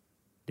zo? Ik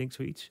denk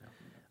zoiets.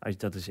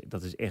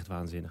 Dat is echt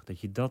waanzinnig. Dat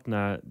je dat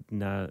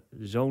na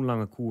zo'n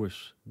lange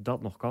koers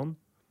dat nog kan.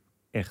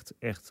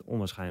 Echt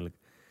onwaarschijnlijk.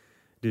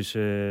 Dus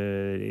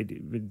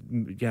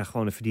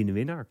gewoon een verdiende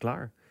winnaar.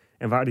 Klaar.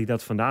 En waar hij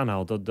dat vandaan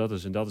haalt, dat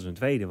is een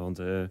tweede.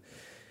 Want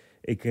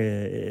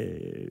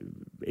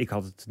ik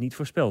had het niet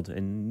voorspeld.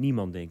 En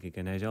niemand, denk ik.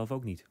 En hij zelf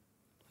ook niet.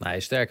 Nee,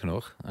 sterker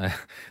nog,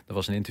 er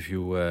was een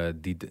interview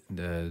die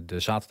de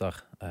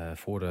zaterdag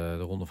voor de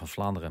Ronde van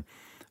Vlaanderen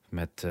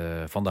met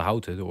Van der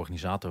Houten, de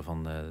organisator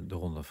van de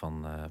Ronde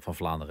van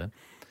Vlaanderen.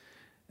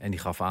 En die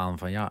gaf aan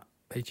van ja,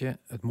 weet je,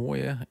 het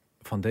mooie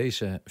van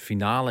deze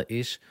finale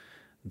is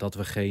dat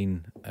we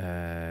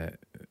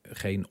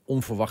geen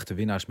onverwachte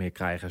winnaars meer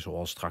krijgen,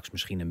 zoals straks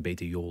misschien een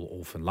Bettiol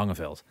of een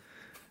Langeveld.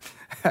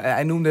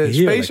 Hij noemde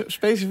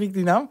specifiek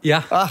die naam?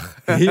 Ja,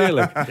 ach,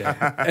 heerlijk.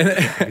 Ja.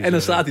 En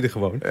dan staat hij er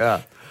gewoon.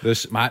 Ja.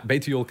 Dus, maar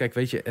Bettiol, kijk,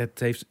 weet je, het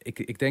heeft,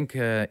 ik denk,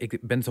 ik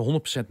ben het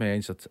er 100% mee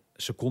eens dat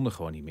ze konden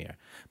gewoon niet meer.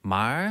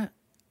 Maar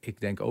ik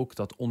denk ook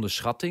dat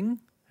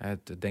onderschatting,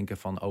 het denken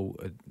van,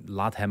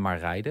 laat hem maar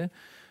rijden,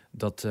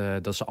 dat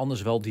ze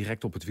anders wel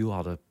direct op het wiel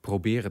hadden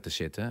proberen te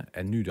zitten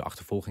en nu de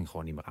achtervolging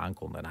gewoon niet meer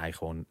aankonden en hij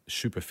gewoon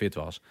super fit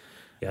was.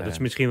 Ja, dat is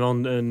misschien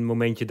wel een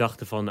momentje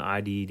dachten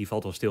van, die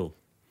valt wel stil.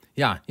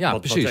 Ja,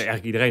 precies. Wat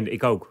eigenlijk iedereen,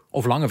 ik ook.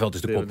 Of Langeveld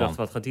is de kopman. Dacht,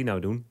 wat gaat hij nou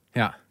doen?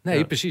 Ja,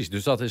 precies.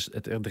 Dus dat is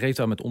het heeft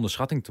daar met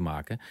onderschatting te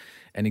maken.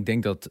 En ik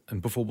denk dat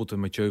bijvoorbeeld een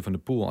Mathieu van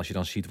der Poel, als je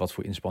dan ziet wat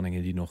voor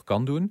inspanningen die nog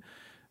kan doen,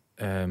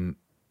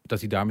 dat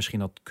hij daar misschien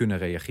had kunnen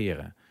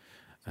reageren.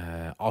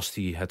 Als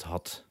hij het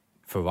had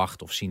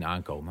verwacht of zien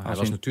aankomen. Hij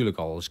was natuurlijk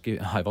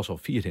hij was al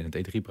vierde in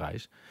het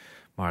E3-prijs.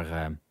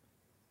 Maar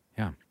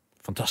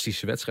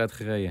fantastische wedstrijd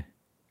gereden.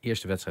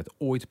 Eerste wedstrijd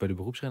ooit bij de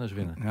beroepsrenners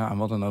winnen. Ja,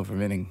 wat een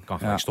overwinning. Kan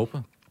gelijk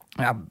stoppen.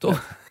 Ja,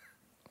 toch?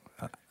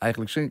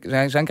 Eigenlijk,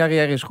 zijn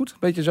carrière is goed.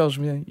 Beetje zoals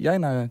jij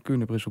naar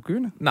Kuurne, Brussel,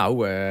 Kuurne.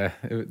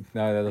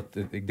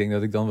 Ik denk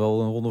dat ik dan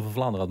wel een Ronde van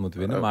Vlaanderen had moeten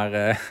winnen.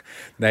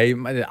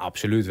 Maar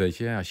absoluut, weet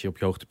je. Als je op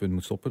je hoogtepunt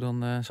moet stoppen,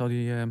 dan zou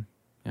die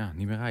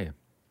niet meer rijden.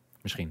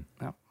 Misschien.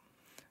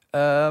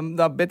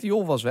 Ja.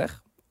 Bettiol was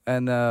weg.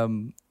 En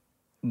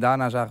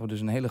daarna zagen we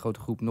dus een hele grote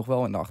groep nog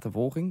wel in de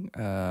achtervolging.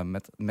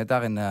 Met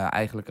daarin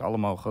eigenlijk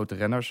allemaal grote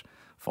renners.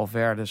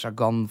 Valverde,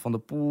 Sagan, Van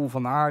der Poel,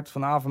 Van Aert,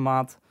 Van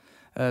Avermaat.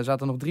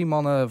 Zaten nog 3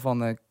 mannen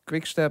van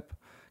Quickstep.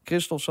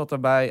 Christophe zat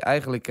erbij.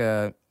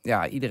 Eigenlijk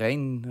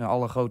iedereen,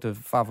 alle grote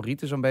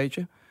favorieten zo'n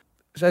beetje.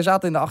 Zij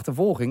zaten in de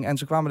achtervolging en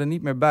ze kwamen er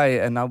niet meer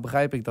bij. En nou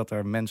begrijp ik dat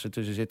er mensen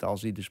tussen zitten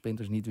als die de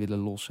sprinters niet willen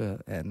lossen.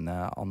 En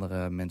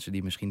andere mensen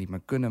die misschien niet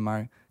meer kunnen.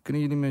 Maar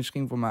kunnen jullie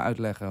misschien voor mij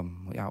uitleggen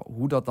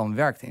hoe dat dan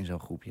werkt in zo'n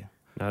groepje?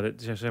 Nou,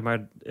 zeg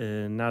maar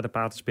na de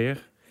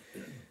Patersberg.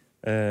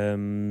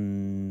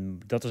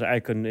 Dat was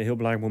eigenlijk een heel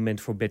belangrijk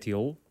moment voor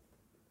Bettiol.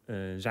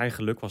 Zijn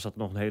geluk was dat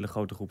nog een hele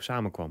grote groep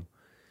samenkwam.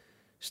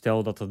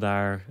 Stel dat er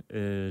daar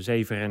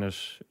 7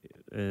 renners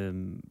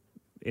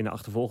in de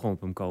achtervolging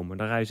op hem komen.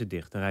 Dan rijden ze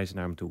dicht, dan rijden ze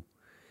naar hem toe.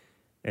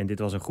 En dit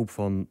was een groep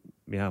van,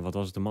 wat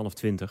was het, een man of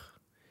 20.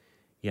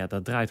 Ja,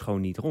 dat draait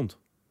gewoon niet rond.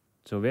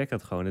 Zo werkt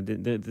dat gewoon.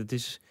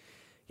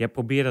 Jij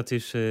probeert dat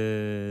eens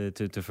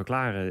te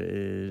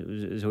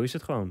verklaren. Zo is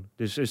het gewoon.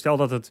 Dus stel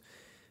dat het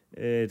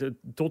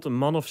tot een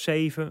man of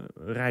 7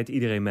 rijdt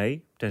iedereen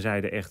mee.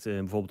 Tenzij er echt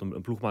bijvoorbeeld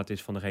een ploegmaat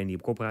is van degene die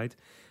op kop rijdt.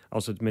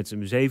 Als het met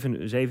z'n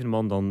 7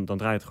 man, dan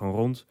draait het gewoon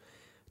rond.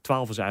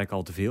 12 is eigenlijk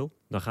al te veel.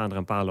 Dan gaan er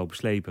een paar lopen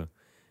slepen.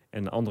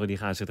 En de anderen die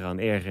gaan zich eraan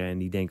ergeren en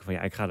die denken van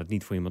ik ga dat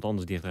niet voor iemand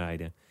anders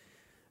dichtrijden.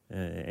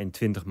 En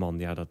 20 man,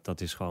 ja,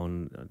 dat is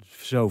gewoon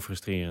zo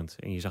frustrerend.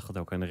 En je zag het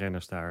ook aan de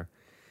renners daar.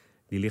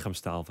 Die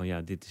lichaamstaal van,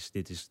 ja, dit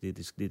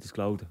is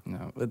kloten.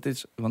 Nou,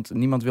 want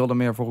niemand wil er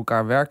meer voor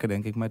elkaar werken,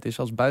 denk ik. Maar het is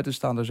als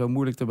buitenstaander zo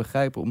moeilijk te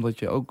begrijpen. Omdat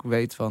je ook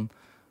weet van,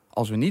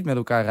 als we niet met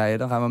elkaar rijden,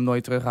 dan gaan we hem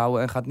nooit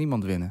terughouden en gaat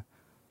niemand winnen.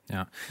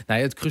 Ja,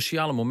 nou, het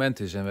cruciale moment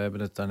is, en we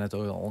hebben het daar net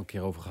al een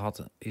keer over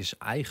gehad, is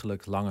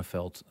eigenlijk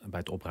Langeveld bij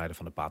het oprijden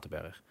van de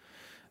Paterberg.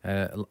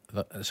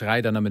 Ze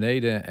rijden naar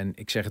beneden en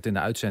ik zeg het in de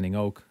uitzending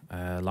ook.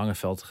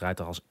 Langeveld rijdt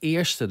er als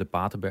eerste de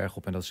Paterberg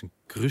op en dat is een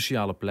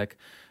cruciale plek.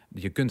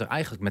 Je kunt er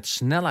eigenlijk met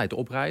snelheid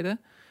oprijden.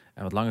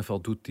 En wat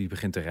Langeveld doet, die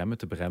begint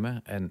te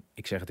beremmen. En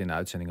ik zeg het in de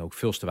uitzending ook,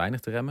 veel te weinig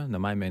te remmen. Naar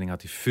mijn mening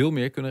had hij veel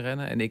meer kunnen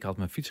rennen. En ik had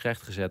mijn fiets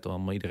recht gezet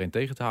om iedereen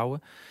tegen te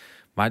houden.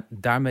 Maar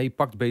daarmee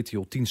pakt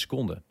BTO 10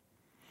 seconden.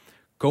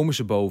 Komen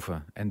ze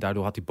boven en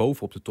daardoor had hij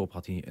boven op de top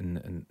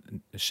een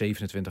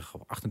 27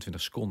 of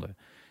 28 seconden.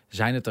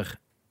 Zijn het er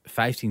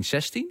 15,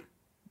 16,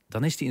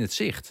 dan is hij in het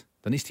zicht.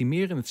 Dan is hij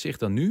meer in het zicht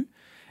dan nu.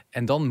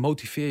 En dan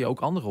motiveer je ook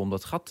anderen om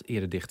dat gat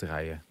eerder dicht te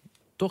rijden.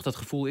 Toch, dat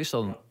gevoel is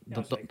dan,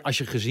 dat als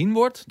je gezien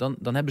wordt,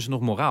 dan hebben ze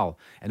nog moraal.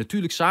 En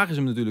natuurlijk zagen ze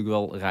hem natuurlijk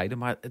wel rijden,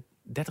 maar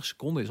 30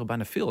 seconden is al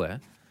bijna veel, hè?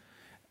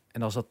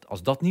 En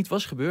als dat niet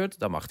was gebeurd,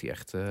 dan mag hij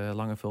echt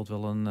Langeveld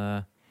wel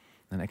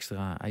een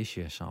extra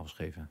ijsje 's avonds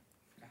geven.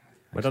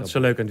 Maar dat is zo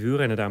leuk aan het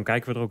wielrennen. Daarom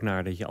kijken we er ook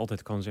naar. Dat je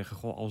altijd kan zeggen,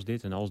 goh, als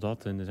dit en als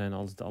dat. En er zijn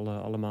altijd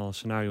allemaal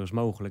scenario's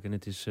mogelijk. En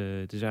het is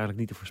eigenlijk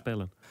niet te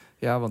voorspellen.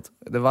 Ja, want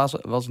er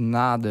was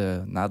na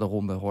de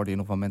ronde hoorde je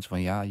nog wel mensen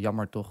van, ja,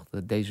 jammer toch,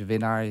 deze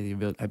winnaar.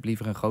 Je hebt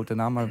liever een grote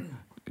naam. Maar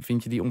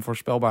vind je die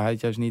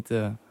onvoorspelbaarheid juist niet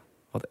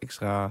wat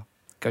extra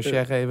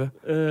cachet geven?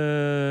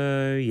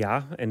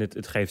 Ja, en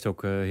het geeft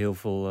ook heel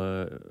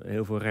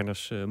veel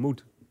renners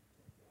moed.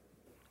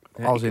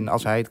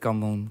 Als hij het kan,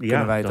 dan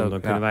kunnen wij het ook.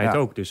 Dan kunnen wij het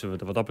ook. Dus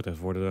wat dat betreft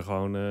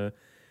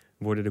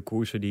worden de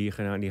koersen die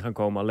gaan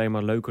komen alleen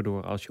maar leuker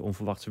door als je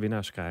onverwachte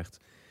winnaars krijgt.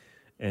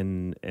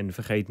 En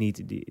vergeet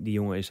niet, die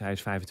jongen hij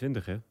is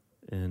 25, hè?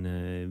 En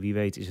wie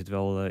weet is het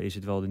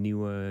wel de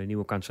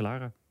nieuwe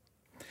Cancellara.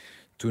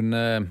 Toen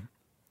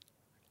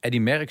Eddy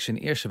Merckx zijn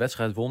eerste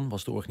wedstrijd won,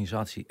 was de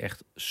organisatie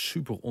echt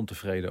super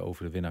ontevreden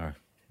over de winnaar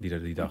die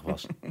er die dag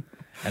was.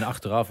 En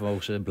achteraf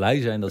mogen ze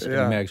blij zijn dat ze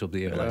Eddy Merckx op de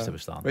erelijst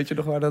hebben staan. Weet je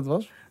nog waar dat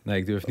was? Nee,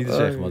 ik durf het niet te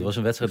zeggen, maar het was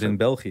een wedstrijd in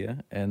België.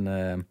 En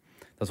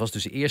dat was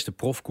dus de eerste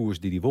profkoers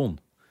die hij won.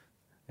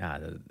 Ja,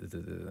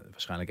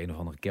 waarschijnlijk een of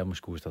andere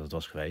kermiskoers dat het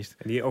was geweest.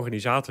 En die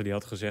organisator die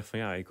had gezegd van,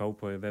 ja, ik hoop,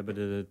 we hebben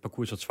het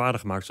parcours wat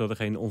zwaarder gemaakt, zodat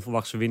er geen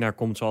onverwachte winnaar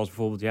komt, zoals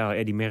bijvoorbeeld, ja,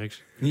 Eddy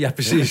Merckx. Ja,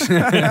 precies. Nee,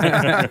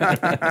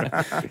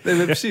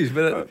 maar precies.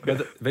 Maar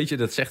weet je,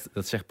 dat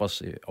zegt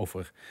pas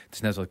over. Het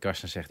is net wat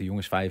Karsten zegt, de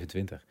jongen is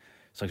 25.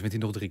 Straks wint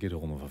hij nog 3 keer de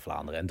Ronde van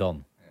Vlaanderen. En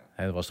dan?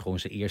 Hè, dat was het gewoon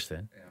zijn eerste.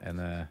 Ja.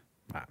 En,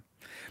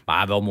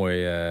 maar wel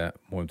mooi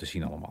om te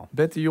zien allemaal.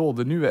 Betty Jol,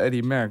 de nieuwe Eddy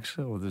Merckx.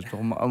 Dat is toch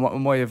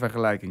een mooie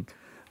vergelijking.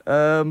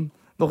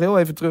 Nog heel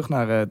even terug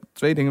naar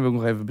 2 dingen wil ik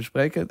nog even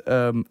bespreken.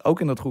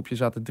 Ook in dat groepje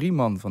zaten 3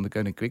 man van de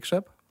Koning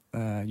Quickstep.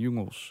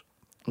 Jungels,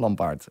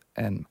 Lampaert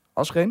en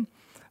Asgreen.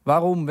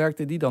 Waarom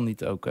werkten die dan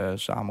niet ook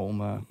samen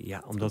om...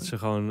 Ja, omdat ze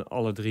gewoon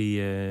alle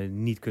 3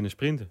 niet kunnen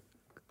sprinten.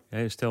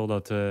 Stel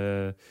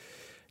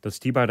dat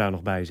Stibar daar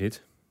nog bij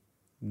zit,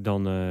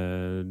 dan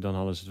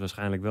hadden ze het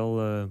waarschijnlijk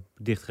wel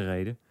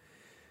dichtgereden.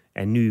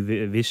 En nu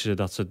wisten ze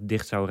dat ze het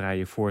dicht zouden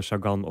rijden voor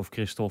Sagan of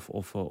Christophe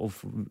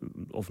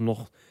of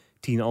nog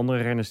 10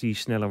 andere renners die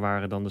sneller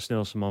waren dan de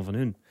snelste man van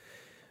hun.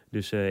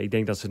 Dus ik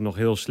denk dat ze het nog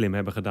heel slim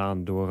hebben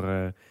gedaan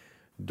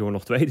door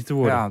nog tweede te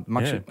worden.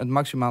 Ja, het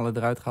maximale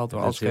eruit gehaald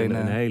door Asgreen.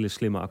 Een hele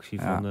slimme actie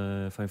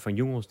van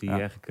jongens die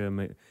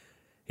eigenlijk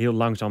heel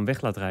langzaam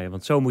weg laat rijden.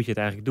 Want zo moet je het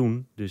eigenlijk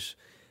doen. Dus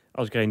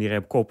Asgreen die reed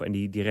op kop en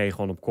die reed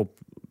gewoon op kop.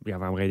 Ja,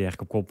 waarom reed hij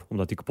eigenlijk op kop?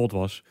 Omdat hij kapot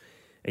was.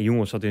 En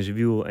jongens zat in zijn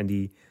wiel en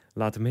die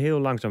laat hem heel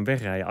langzaam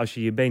wegrijden. Als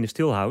je je benen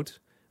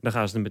stilhoudt, dan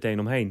gaan ze er meteen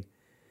omheen.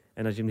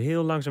 En als je hem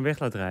heel langzaam weg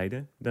laat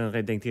rijden, dan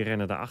denkt die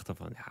renner daarachter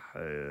van,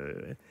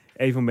 even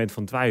een moment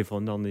van twijfel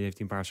en dan heeft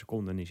hij een paar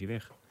seconden en is hij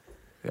weg.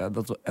 Ja,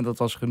 dat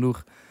was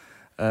genoeg.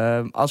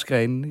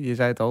 Asgreen, je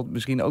zei het al,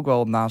 misschien ook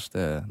wel naast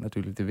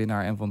natuurlijk de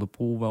winnaar en Van der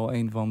Poel wel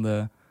een van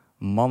de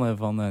mannen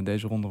van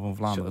deze Ronde van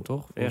Vlaanderen,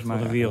 toch? Volgens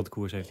mij een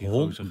wereldkoers heeft hij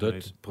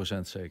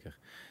 100% zeker.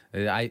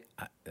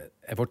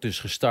 Er wordt dus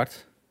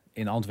gestart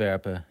in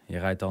Antwerpen. Je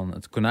rijdt dan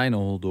het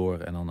Konijnenhol door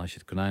en dan als je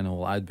het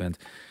Konijnenhol uit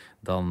bent,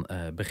 dan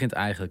begint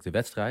eigenlijk de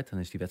wedstrijd. Dan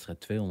is die wedstrijd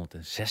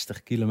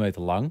 260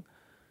 kilometer lang.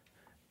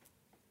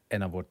 En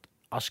dan wordt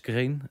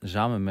Asgreen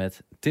samen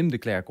met Tim de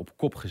Klerk op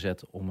kop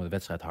gezet om de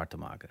wedstrijd hard te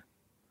maken.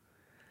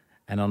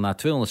 En dan na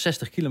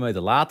 260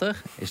 kilometer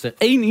later is er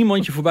 1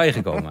 iemandje voorbij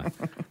gekomen.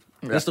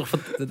 Dat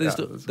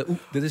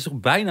is toch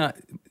bijna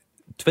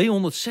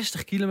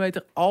 260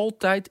 kilometer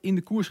altijd in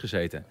de koers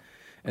gezeten.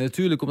 En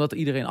natuurlijk omdat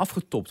iedereen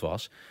afgetopt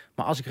was.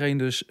 Maar Asgreen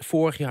dus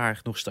vorig jaar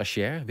nog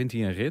stagiair, wint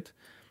hij een rit.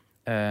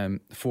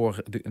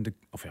 Voor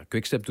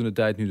Quickstep toen de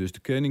tijd, nu dus de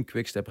Koning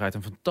Quickstep, rijdt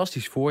een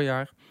fantastisch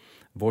voorjaar.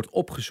 Wordt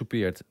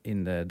opgesoupeerd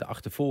in de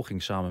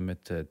achtervolging samen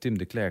met Tim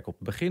de Klerk op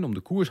het begin om de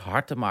koers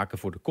hard te maken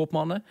voor de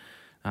kopmannen.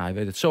 Nou, hij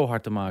weet het zo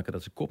hard te maken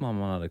dat ze kopman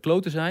naar de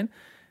kloten zijn.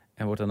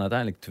 En wordt dan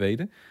uiteindelijk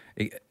tweede.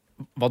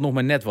 Wat nog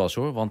maar net was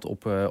hoor. Want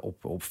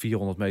op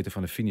 400 meter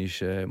van de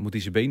finish moet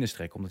hij zijn benen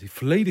strekken. Omdat hij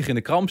volledig in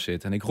de kramp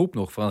zit. En ik roep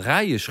nog van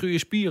rijden, scheur je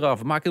spieren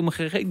af. Maak helemaal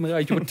geen reet meer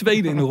uit. Je wordt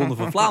tweede in de Ronde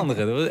van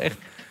Vlaanderen. Dat was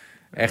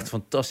echt een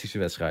fantastische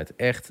wedstrijd.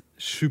 Echt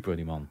super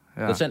die man.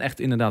 Ja. Dat zijn echt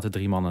inderdaad de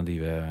 3 mannen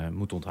die we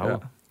moeten onthouden.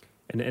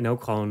 Ja. En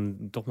ook gewoon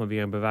toch maar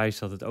weer een bewijs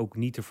dat het ook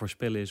niet te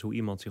voorspellen is hoe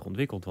iemand zich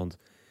ontwikkelt. Want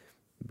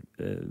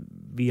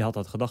wie had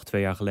dat gedacht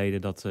 2 jaar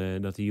geleden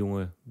dat die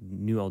jongen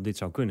nu al dit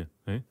zou kunnen?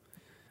 Hè?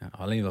 Ja,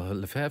 alleen wel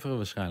Lefevre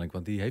waarschijnlijk,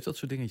 want die heeft dat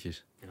soort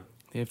dingetjes. Ja.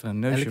 Die heeft er een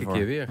neusje voor. Elke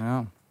keer weer.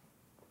 Ja.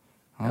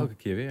 Elke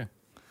keer weer.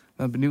 Ik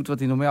ben benieuwd wat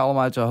hij nog meer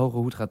allemaal uit zijn hoge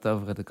hoed gaat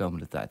toveren de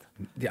komende tijd.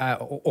 Ja,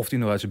 of hij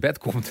nog uit zijn bed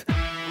komt.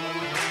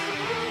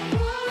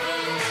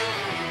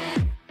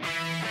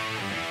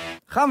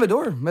 Gaan we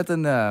door met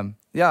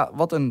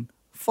wat een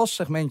vast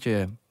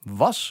segmentje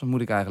was,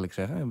 moet ik eigenlijk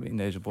zeggen, in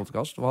deze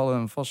podcast. We hadden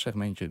een vast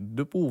segmentje,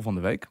 de pool van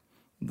de week.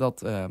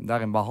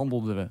 Daarin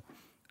behandelden we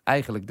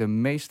eigenlijk de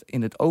meest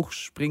in het oog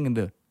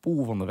springende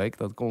pool van de week.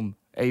 Dat kon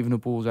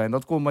Evenepoel zijn,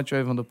 dat kon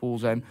Mathieu van der Poel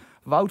zijn.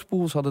 Wout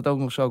Poels had het ook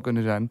nog zo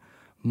kunnen zijn.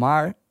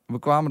 Maar we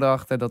kwamen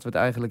erachter dat we het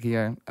eigenlijk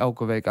hier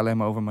elke week alleen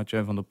maar over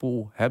Mathieu van der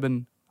Poel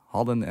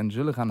hadden en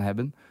zullen gaan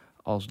hebben,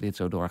 als dit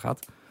zo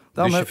doorgaat.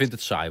 Dus je vindt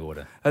het saai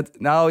worden?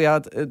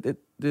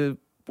 De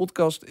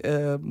podcast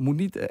moet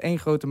niet één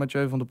grote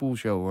Mathieu van der Poel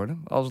show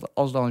worden. Als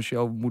het dan een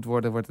show moet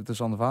worden, wordt het de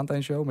Sander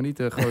Valentijn show, maar niet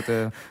de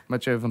grote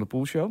Mathieu van der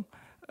Poel show.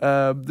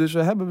 Dus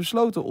we hebben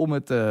besloten om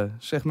het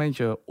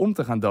segmentje om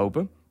te gaan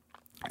dopen.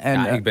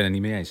 En, ik ben het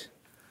niet mee eens.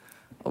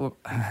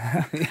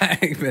 Ja,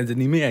 ik ben het er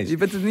niet mee eens. Je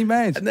bent het niet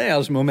mee eens? Nee,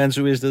 als het moment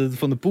zo is dat het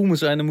Van der Poel moet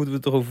zijn, dan moeten we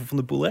het toch over Van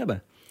der Poel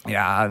hebben.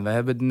 Ja, we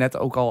hebben het net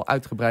ook al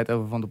uitgebreid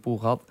over Van der Poel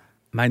gehad.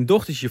 Mijn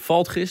dochtertje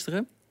valt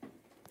gisteren.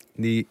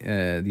 Die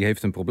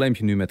heeft een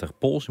probleempje nu met haar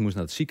pols. Ze moest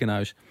naar het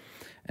ziekenhuis.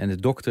 En de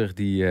dokter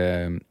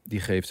die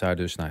geeft haar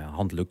dus... Nou ja,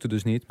 hand lukte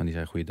dus niet, maar die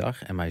zei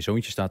goeiedag. En mijn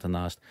zoontje staat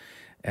ernaast.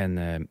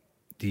 En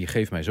die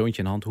geeft mijn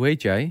zoontje een hand. Hoe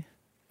heet jij?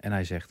 En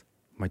hij zegt,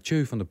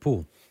 Mathieu van der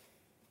Poel.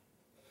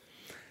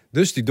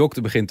 Dus die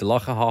dokter begint te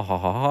lachen. Ha, ha,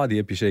 ha, ha, die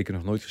heb je zeker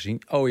nog nooit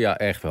gezien. Oh ja,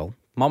 echt wel.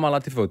 Mama,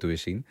 laat die foto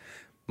eens zien.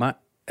 Maar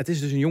het is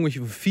dus een jongetje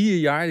van 4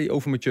 jaar die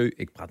over Mathieu...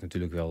 Ik praat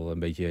natuurlijk wel een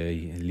beetje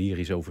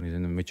lyrisch over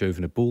Mathieu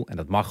van der Poel. En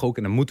dat mag ook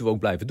en dat moeten we ook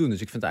blijven doen.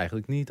 Dus ik vind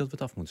eigenlijk niet dat we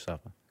het af moeten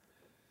stappen.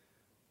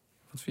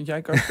 Wat vind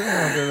jij,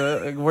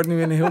 Karsten? Ik word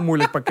nu in een heel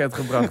moeilijk pakket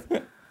gebracht.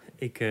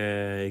 Ik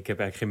heb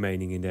eigenlijk geen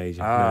mening in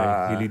deze. Ah,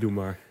 nee, jullie doen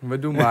maar. We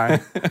doen maar.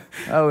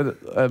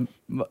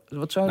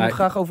 Wat zou je nog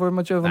graag over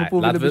Mathieu van der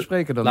Poel willen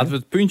bespreken dan? Laten we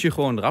het puntje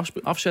gewoon eraf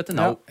afzetten.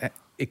 Ja. Nou,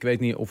 ik weet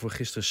niet of we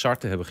gisteren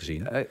Sartre hebben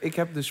gezien. Ik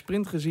heb de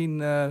sprint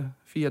gezien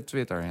via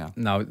Twitter, ja.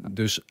 Nou,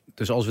 dus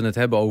als we het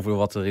hebben over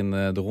wat er in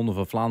de Ronde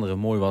van Vlaanderen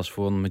mooi was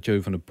voor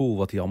Mathieu van der Poel,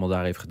 wat hij allemaal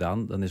daar heeft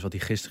gedaan, dan is wat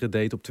hij gisteren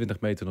deed op 20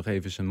 meter nog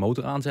even zijn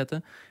motor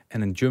aanzetten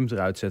en een jump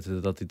eruit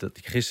zetten dat hij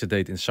gisteren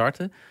deed in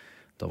Sartre.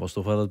 Dat was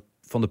toch wel het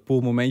Van der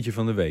Poel momentje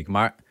van de week.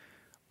 Maar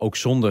ook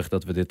zonder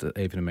dat we dit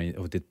evenement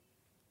of dit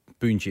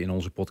puntje in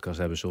onze podcast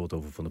hebben, zullen we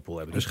het over Van der Poel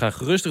hebben. Dus ga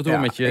gerustig door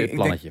met je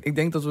plannetje. Ik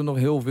denk dat we nog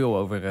heel veel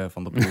over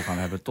Van der Poel gaan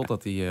hebben,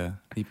 totdat hij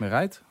niet meer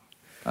rijdt.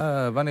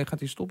 Wanneer gaat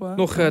hij stoppen?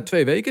 Nog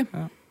 2 weken.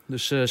 Ja.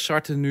 Dus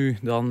Sartre nu,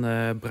 dan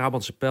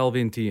Brabantse Pijl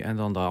wint hij en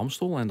dan de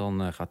Amstel. En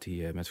dan gaat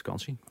hij met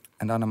vakantie.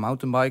 En daarna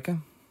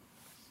mountainbiken.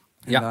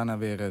 En daarna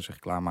weer zich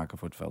klaarmaken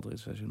voor het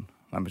veldritseizoen.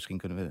 Maar misschien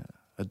kunnen we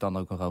het dan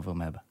ook nog over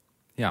hem hebben.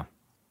 Ja.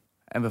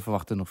 En we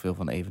verwachten nog veel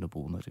van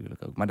Evenepoel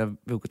natuurlijk ook. Maar daar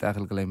wil ik het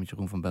eigenlijk alleen met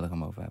Jeroen van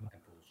Bellegem over hebben.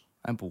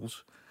 En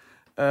Poels.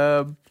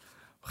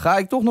 Ga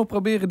ik toch nog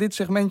proberen dit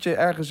segmentje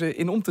ergens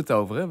in om te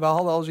toveren. We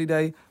hadden als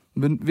idee,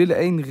 we willen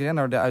 1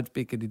 renner eruit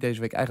pikken die deze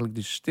week eigenlijk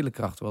de stille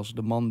kracht was.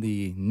 De man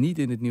die niet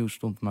in het nieuws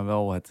stond, maar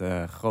wel het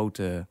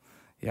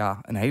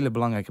een hele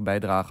belangrijke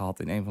bijdrage had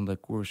in een van de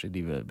koersen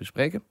die we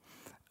bespreken.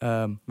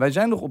 Wij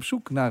zijn nog op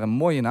zoek naar een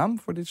mooie naam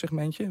voor dit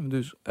segmentje.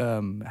 Dus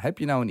heb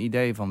je nou een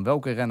idee van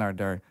welke renner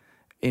er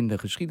in de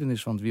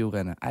geschiedenis van het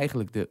wielrennen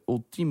eigenlijk de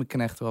ultieme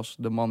knecht was?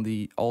 De man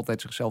die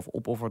altijd zichzelf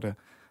opofferde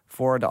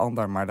voor de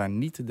ander, maar daar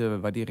niet de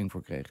waardering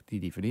voor kreeg die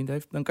hij verdiend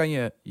heeft. Dan kan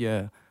je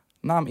je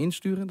naam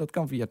insturen. Dat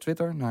kan via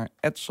Twitter naar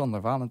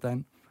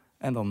 @SanderValentijn.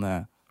 En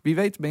dan, wie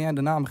weet, ben jij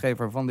de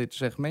naamgever van dit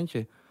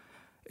segmentje.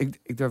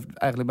 Ik durf het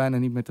eigenlijk bijna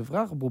niet meer te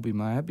vragen, Bobby,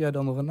 maar heb jij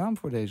dan nog een naam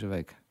voor deze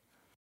week?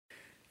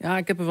 Ja,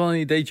 ik heb er wel een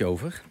ideetje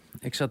over.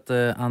 Ik zat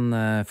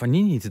aan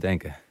Vanini te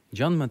denken.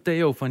 Gian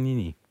Matteo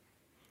Vanini.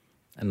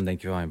 En dan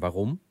denk je wel,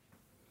 waarom?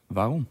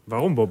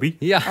 Waarom, Bobby?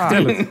 Ja,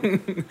 vertel het.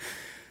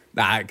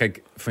 Nou,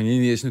 kijk,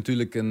 Vanini is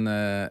natuurlijk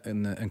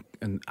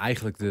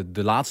eigenlijk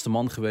de laatste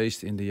man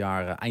geweest in de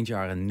eind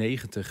jaren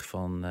 90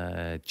 van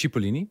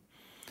Cipollini.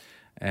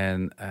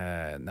 En op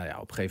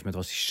een gegeven moment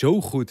was hij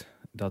zo goed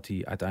dat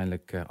hij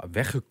uiteindelijk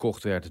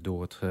weggekocht werd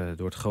door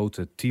het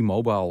grote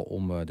T-Mobile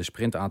om de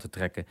sprint aan te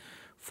trekken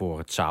voor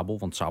het Sabel.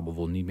 Want Sabel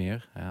wil niet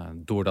meer,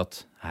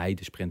 doordat hij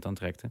de sprint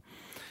aantrekte.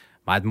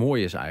 Maar het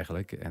mooie is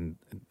eigenlijk, en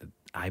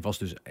hij was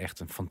dus echt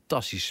een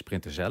fantastische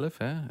sprinter zelf.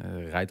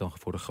 Rijdt dan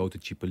voor de grote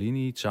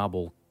Cipollini. Het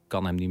Sabel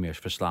kan hem niet meer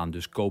verslaan,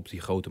 dus koopt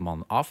die grote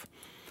man af.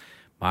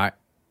 Maar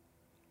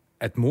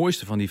het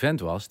mooiste van die vent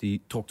was,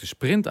 die trok de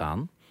sprint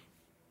aan.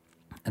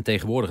 En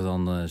tegenwoordig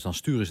dan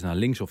sturen ze naar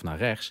links of naar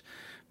rechts.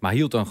 Maar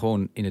hield dan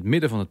gewoon in het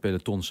midden van het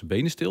peloton zijn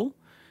benen stil.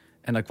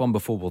 En dan kwam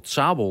bijvoorbeeld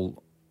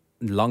Sabel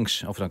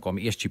langs, of dan kwam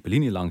eerst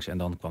Cipollini langs en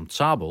dan kwam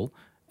Sabel.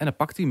 En dan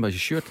pakte hij hem bij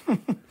zijn shirt.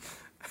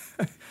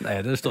 Nou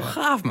ja, dat is toch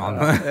gaaf, man.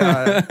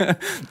 Ja.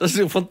 Dat is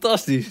toch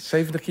fantastisch.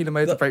 70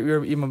 kilometer per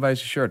uur iemand bij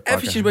zijn shirt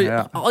pakken.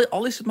 Eventjes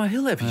al is het maar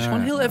heel eventjes.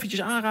 Gewoon heel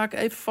eventjes aanraken,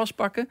 even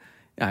vastpakken.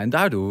 Ja, en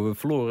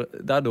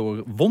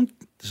daardoor won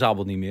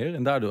Sabel niet meer.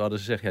 En daardoor hadden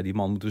ze gezegd, ja, die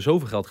man moet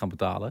zoveel geld gaan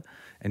betalen.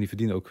 En die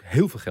verdiende ook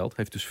heel veel geld.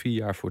 Heeft dus 4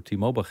 jaar voor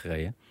T-Mobile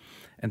gereden.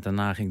 En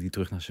daarna ging hij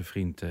terug naar zijn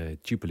vriend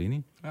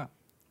Cipollini. Ja.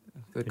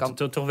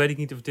 Toch weet ik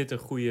niet of dit een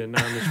goede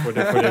naam is voor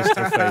deze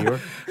trofee, hoor.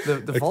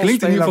 De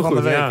valspeler van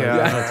de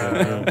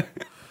week.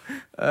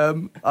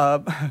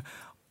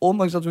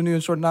 Ondanks dat we nu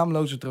een soort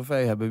naamloze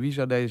trofee hebben, wie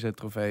zou deze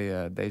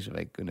trofee deze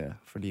week kunnen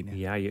verdienen?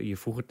 Ja, je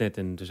vroeg het net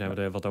en toen zijn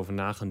we er wat over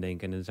na gaan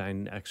denken. En er zijn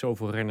eigenlijk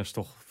zoveel renners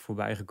toch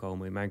voorbij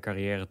gekomen in mijn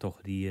carrière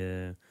toch, die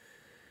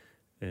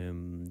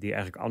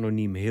eigenlijk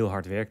anoniem heel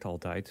hard werkt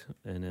altijd.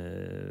 En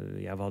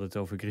we hadden het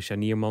over Christian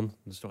Nierman,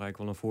 dat is toch eigenlijk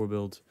wel een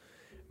voorbeeld.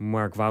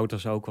 Mark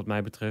Wouters ook, wat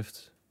mij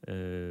betreft.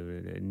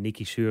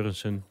 Nicky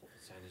Seurensen.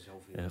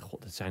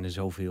 Het zijn er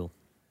zoveel.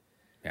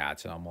 Ja, het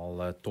zijn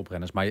allemaal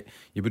toprenners. Maar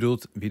je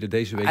bedoelt wie er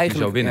deze week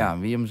zou winnen? Ja,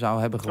 wie hem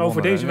zou hebben gewonnen.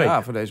 Voor deze week?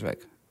 Ja, voor deze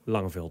week.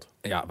 Langeveld.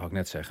 Ja, wou ik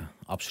net zeggen.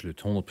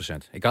 Absoluut,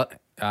 100%.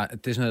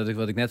 Het is net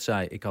wat ik net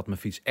zei. Ik had mijn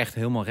fiets echt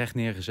helemaal recht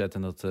neergezet.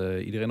 En dat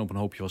iedereen op een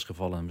hoopje was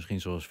gevallen.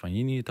 Misschien zoals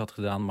Vanini het had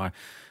gedaan. Maar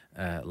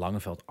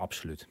Langeveld,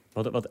 absoluut.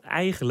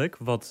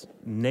 Wat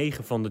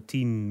 9 van de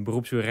 10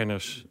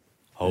 beroepswielrenners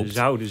Hoopt.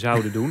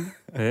 zouden doen.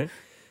 Hè?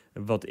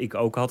 Wat ik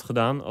ook had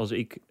gedaan als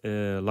ik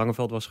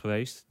Langeveld was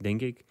geweest,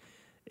 denk ik.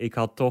 Ik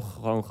had toch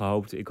gewoon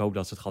gehoopt, ik hoop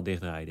dat ze het gat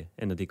dichtrijden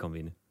en dat ik kan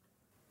winnen.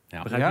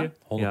 Ja. Begrijp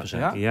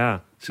je? 100%.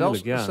 Ja,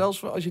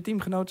 Zelfs als je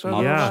teamgenoot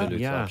zou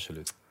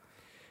Absoluut.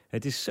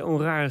 Het is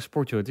zo'n rare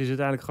sport, joh. Het is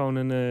uiteindelijk gewoon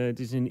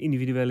een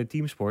individuele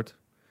teamsport.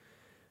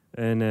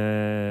 En 100%.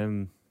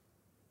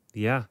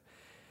 Ja,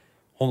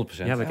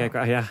 we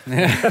kijken.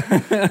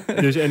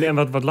 Dus,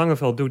 en wat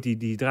Langeveld doet,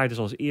 die draait dus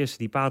als eerste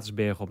die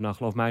Patersberg op. Nou,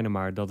 geloof mij nou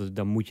maar,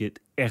 dan moet je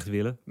het echt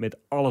willen. Met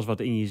alles wat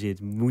in je zit,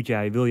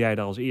 wil jij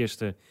daar als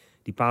eerste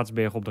die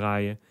Patersberg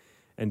opdraaien.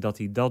 En dat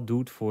hij dat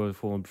doet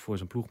voor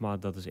zijn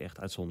ploegmaat, dat is echt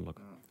uitzonderlijk.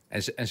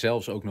 En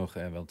zelfs ook nog,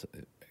 want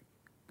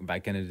wij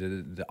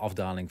kennen de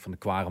afdaling van de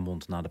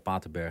Kwaremond naar de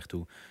Paterberg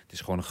toe. Het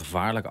is gewoon een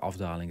gevaarlijke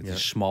afdaling. Het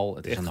is smal,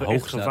 het is een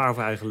hoogte. Gevaar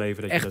voor eigen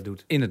leven dat je dat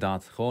doet.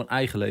 Inderdaad, gewoon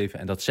eigen leven.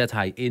 En dat zet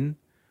hij in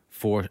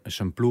voor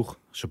zijn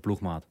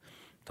ploegmaat.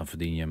 Dan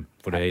verdien je hem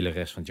voor de hele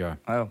rest van het jaar.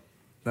 Oh.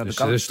 Nou,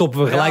 dus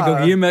stoppen we gelijk ook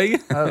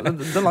hiermee.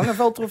 De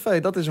Langeveld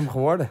trofee, dat is hem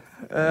geworden.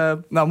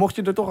 Mocht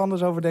je er toch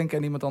anders over denken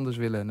en iemand anders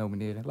willen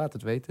nomineren, laat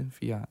het weten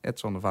via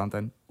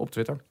 @sandervalentijn op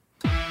Twitter.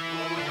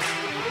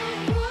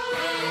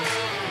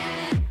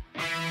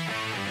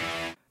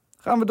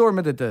 Gaan we door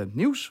met het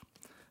nieuws.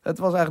 Het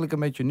was eigenlijk een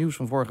beetje nieuws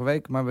van vorige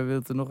week, maar we willen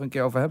het er nog een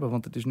keer over hebben,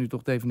 want het is nu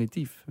toch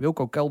definitief.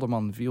 Wilco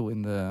Kelderman viel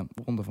in de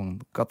ronde van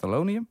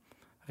Catalonië.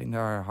 Hij ging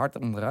daar hard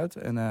onderuit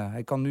en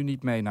hij kan nu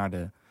niet mee naar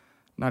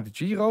de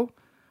Giro.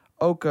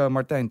 Ook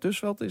Martijn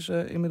Tusveld is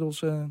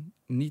inmiddels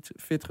niet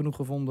fit genoeg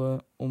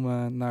gevonden om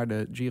naar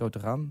de Giro te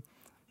gaan.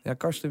 Ja,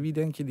 Karsten, wie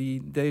denk je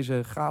die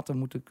deze gaten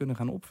moeten kunnen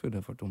gaan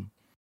opvullen voor Tom?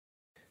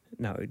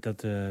 Nou,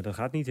 dat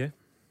gaat niet, hè?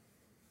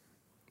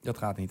 Dat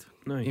gaat niet.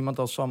 Nee. Iemand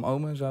als Sam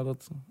Omen, zou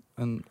dat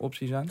een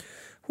optie zijn?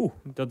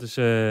 Dat is...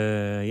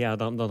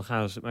 dan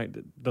gaan ze... Maar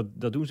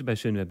dat doen ze bij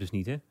Sunweb dus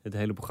niet, hè? Het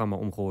hele programma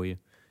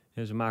omgooien.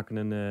 Ja, ze maken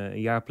een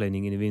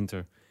jaarplanning in de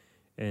winter.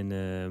 En...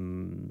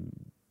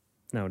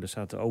 daar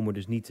staat de Omen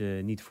dus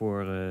niet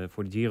voor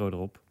de Giro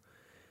erop.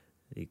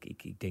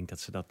 Ik denk dat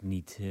ze dat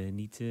niet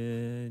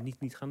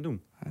gaan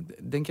doen.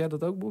 Denk jij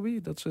dat ook,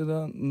 Bobby? Dat ze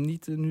dan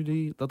niet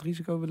nu dat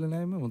risico willen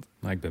nemen? Want...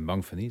 Nou, ik ben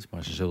bang van niet,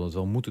 maar ze zullen het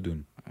wel moeten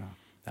doen. Ja.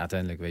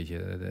 Uiteindelijk, weet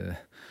je...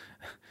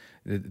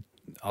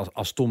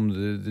 Als Tom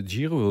de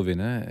Giro wil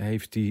winnen,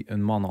 heeft hij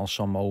een man als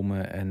Sam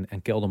Omen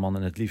en Kelderman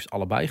en het liefst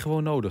allebei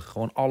gewoon nodig.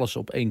 Gewoon alles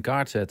op één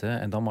kaart zetten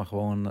en dan maar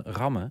gewoon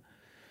rammen.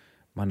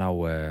 Maar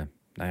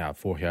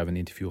vorig jaar hebben we een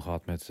interview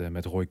gehad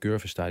met Roy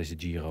Curvers tijdens de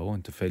Giro.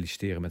 En te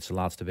feliciteren met zijn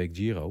laatste week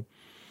Giro.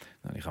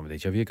 Nou, die gaan we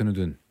dit jaar weer kunnen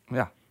doen.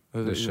 Ja.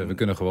 Dus we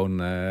kunnen gewoon...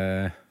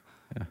 we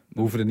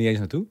hoeven er niet eens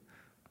naartoe.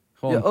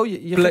 Gewoon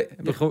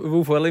we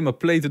hoeven alleen maar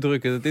play te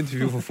drukken. Het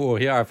interview van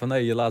vorig jaar.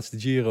 Van je laatste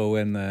Giro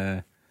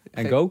en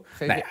go.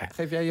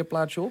 Geef jij je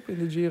plaatsje op in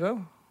de Giro?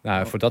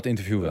 Nou, voor dat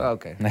interview wel.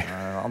 Oké. Nee.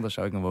 Anders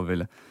zou ik nog wel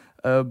willen.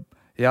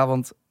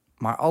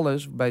 Maar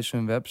alles bij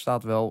Sunweb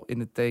staat wel in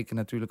het teken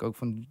natuurlijk ook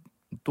van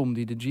Tom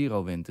die de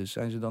Giro wint. Dus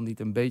zijn ze dan niet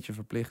een beetje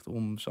verplicht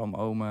om Sam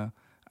Omen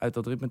uit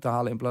dat ritme te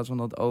halen in plaats van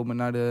dat Omen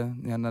naar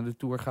de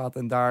Tour gaat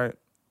en daar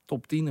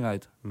top 10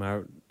 rijdt?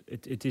 Maar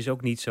het is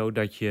ook niet zo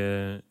dat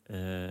je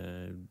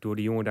door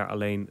de jongen daar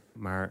alleen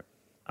maar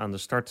aan de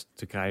start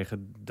te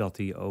krijgen, dat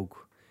hij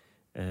ook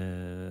 100%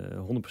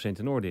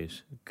 in orde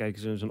is. Kijk,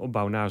 zijn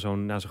opbouw naar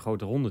zo'n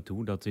grote ronde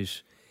toe, dat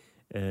is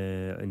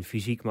een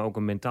fysiek, maar ook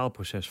een mentaal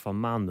proces van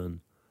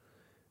maanden.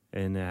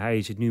 En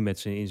hij zit nu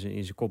in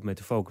zijn kop met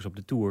de focus op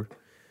de Tour.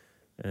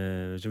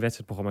 Zijn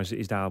wedstrijdprogramma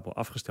is daarop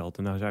afgesteld.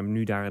 En nou zijn we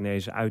nu daar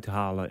ineens uit te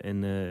halen.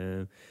 En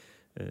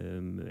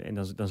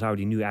dan zou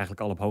hij nu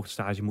eigenlijk al op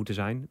hoogtestage moeten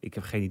zijn. Ik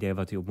heb geen idee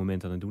wat hij op het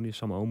moment aan het doen is,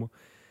 Sam Omer.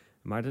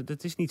 Maar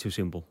dat is niet zo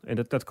simpel.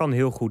 En dat kan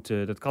heel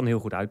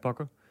goed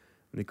uitpakken.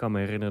 En ik kan me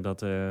herinneren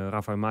dat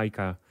Rafael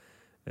Majka,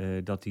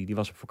 die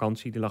was op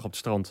vakantie, die lag op het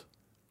strand.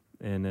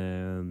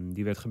 En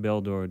die werd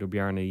gebeld door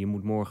Bjarne.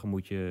 Morgen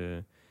moet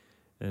je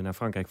naar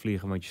Frankrijk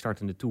vliegen, want je start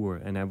in de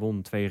Tour. En hij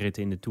won 2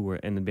 ritten in de Tour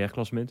en het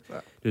bergklassement.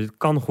 Ja. Dus het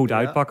kan goed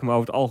uitpakken, maar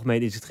over het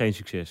algemeen is het geen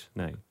succes.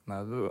 Nee.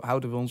 Nou,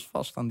 houden we ons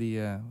vast aan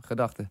die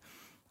gedachte.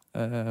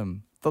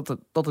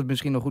 Dat het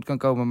misschien nog goed kan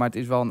komen, maar het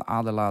is wel een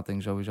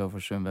aderlating sowieso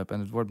voor Sunweb. En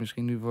het wordt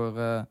misschien nu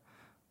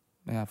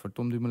voor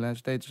Tom Dumoulin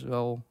steeds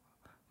wel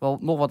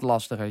nog wat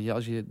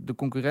lastiger. De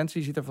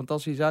concurrentie ziet er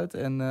fantastisch uit.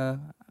 En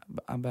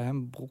bij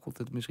hem brokkelt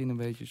het misschien een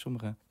beetje.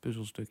 Sommige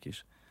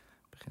puzzelstukjes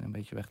beginnen een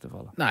beetje weg te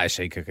vallen. Nou,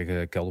 zeker.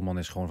 Kijk, Kelderman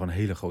is gewoon van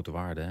hele grote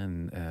waarde.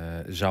 En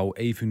zou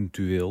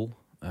eventueel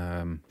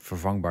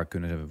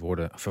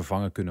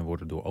vervangen kunnen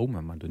worden door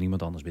Omen, maar door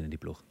niemand anders binnen die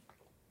ploeg.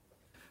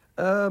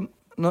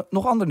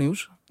 Nog ander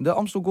nieuws. De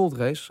Amstel Gold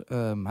Race.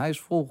 Hij is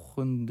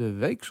volgende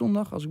week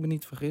zondag, als ik me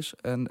niet vergis.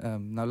 En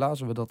nou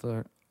lazen we dat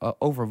er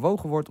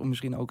overwogen wordt om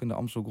misschien ook in de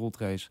Amstel Gold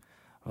Race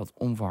wat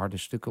onverharde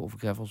stukken of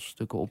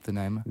gravelstukken op te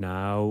nemen.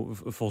 Nou,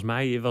 volgens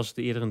mij was het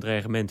eerder een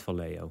dreigement van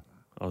Leo.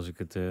 Als ik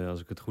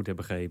het goed heb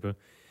begrepen.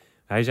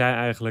 Hij zei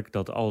eigenlijk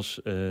dat als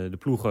de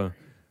ploegen...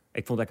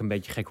 Ik vond het eigenlijk een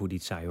beetje gek hoe hij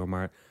het zei, hoor.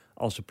 Maar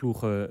als de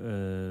ploegen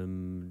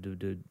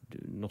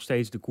nog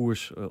steeds de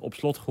koers op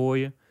slot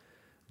gooien,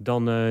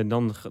 dan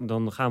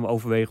gaan we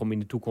overwegen om in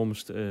de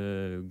toekomst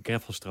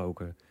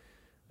gravelstroken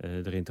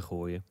erin te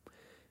gooien.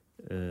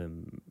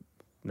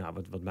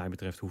 Wat mij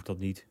betreft hoeft dat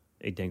niet.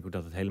 Ik denk ook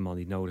dat het helemaal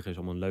niet nodig is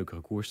om een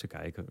leukere koers te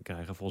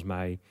krijgen. Volgens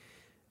mij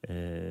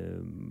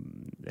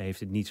heeft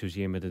het niet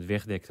zozeer met het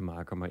wegdek te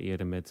maken, maar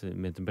eerder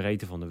met de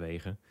breedte van de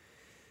wegen.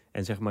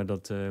 En zeg maar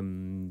dat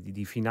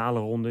die finale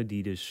ronde,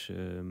 die dus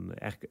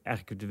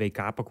eigenlijk de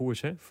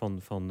WK-parcours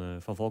van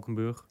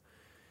Valkenburg,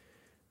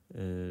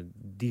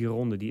 die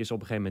ronde die is op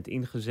een gegeven moment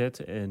ingezet.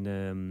 En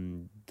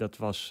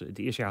het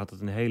eerste jaar had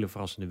het een hele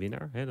verrassende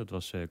winnaar. Hè? Dat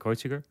was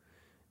Kreuziger.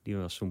 Die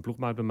was toen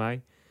ploegmaat bij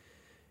mij.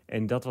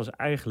 En dat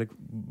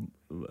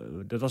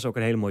was ook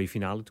een hele mooie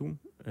finale toen.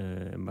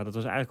 Maar dat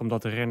was eigenlijk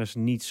omdat de renners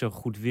niet zo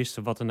goed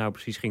wisten wat er nou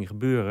precies ging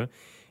gebeuren.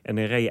 En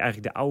dan reed je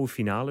eigenlijk de oude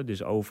finale,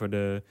 dus over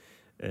de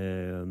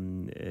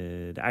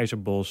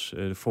IJzerbos,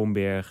 de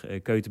Vonberg,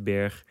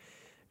 Keutenberg.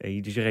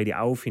 Dus je reed die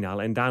oude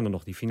finale en daarna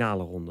nog die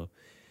finale ronde.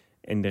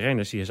 En de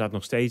renners die zaten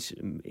nog steeds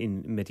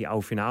met die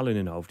oude finale in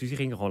hun hoofd. Dus die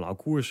gingen gewoon al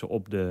koersen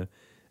op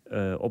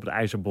het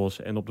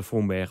IJzerbos en op de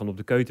Vonberg en op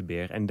de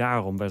Keutenberg. En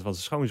daarom was het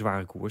zo'n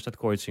zware koers dat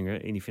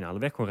Kreuziger in die finale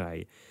weg kon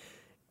rijden.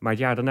 Maar het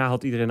jaar daarna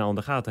had iedereen al in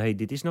de gaten,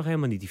 dit is nog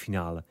helemaal niet die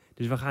finale.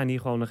 Dus we gaan hier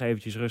gewoon nog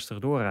eventjes rustig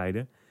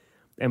doorrijden.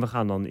 En we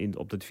gaan dan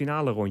op het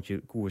finale rondje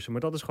koersen.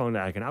 Maar dat is gewoon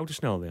eigenlijk een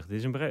autosnelweg. Het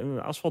is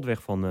een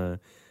asfaltweg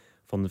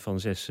van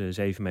 6,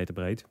 7 meter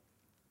breed.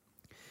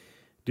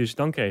 Dus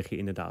dan kreeg je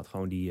inderdaad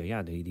gewoon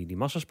die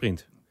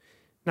massasprint.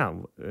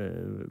 Nou,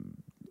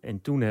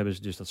 en toen hebben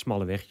ze dus dat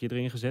smalle wegje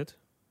erin gezet.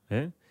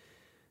 Hè?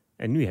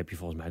 En nu heb je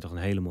volgens mij toch een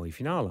hele mooie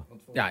finale.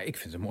 Ja, ik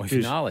vind het een mooie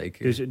finale.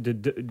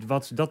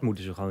 Dat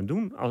moeten ze gewoon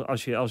doen.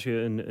 Als je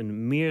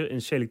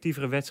een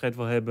selectievere wedstrijd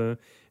wil hebben,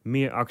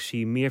 meer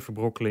actie, meer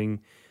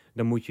verbrokkeling,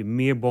 dan moet je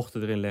meer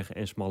bochten erin leggen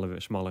en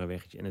smallere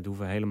weggetjes. En het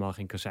hoeven helemaal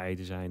geen kasseien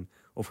te zijn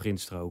of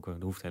grindstroken.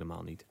 Dat hoeft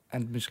helemaal niet.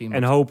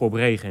 En hopen op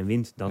regen en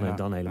wind,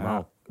 dan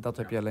helemaal. Ja, dat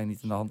heb je alleen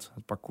niet in de hand.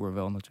 Het parcours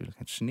wel natuurlijk.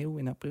 Het sneeuw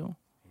in april.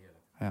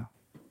 Ja.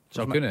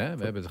 Zou kunnen, hè?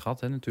 We hebben het gehad,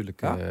 hè,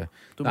 natuurlijk. Ja,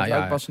 toen was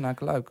Luik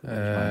Bastenaken-Luik.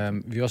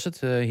 Wie was het?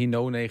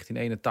 Hino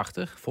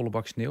 1981. Volle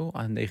bak sneeuw.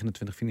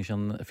 29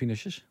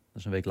 finishes. Dat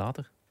is een week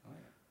later.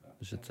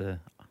 Dus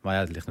maar ja,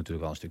 het ligt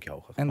natuurlijk wel een stukje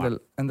hoger.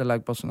 En de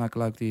Luik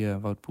Bastenaken-Luik die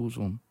Wout Poels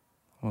won,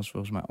 was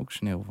volgens mij ook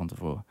sneeuw van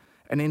tevoren.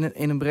 En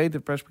in een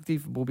breder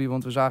perspectief, Bobby,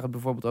 want we zagen het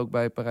bijvoorbeeld ook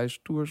bij Parijs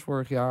Tours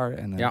vorig jaar.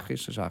 En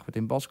gisteren zagen we het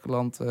in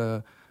Baskeland.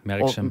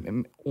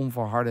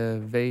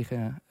 Onverharde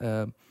wegen.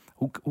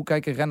 Hoe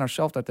kijken renners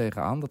zelf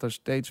daartegen aan? Dat er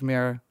steeds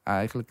meer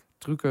eigenlijk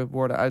trucken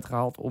worden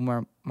uitgehaald om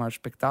er maar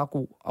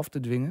spektakel af te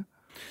dwingen?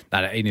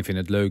 Nou, de ene vindt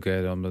het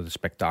leuk, omdat het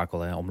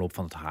spektakel, omloop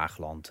van het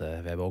Haagland. We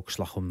hebben ook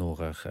Slag om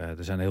Norg.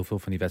 Er zijn heel veel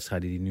van die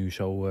wedstrijden die nu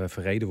zo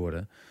verreden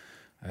worden.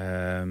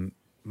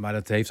 Maar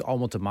dat heeft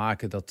allemaal te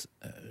maken dat...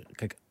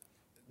 kijk,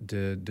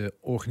 de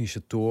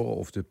organisatoren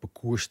of de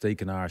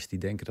parcourstekenaars die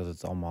denken dat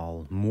het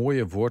allemaal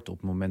mooier wordt op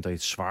het moment dat je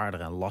het zwaarder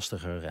en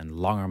lastiger en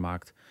langer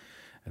maakt.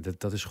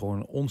 Dat is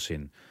gewoon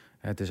onzin.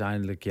 Het is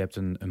eindelijk, je hebt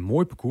een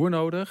mooi parcours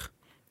nodig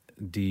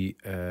die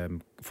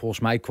volgens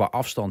mij qua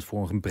afstand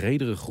voor een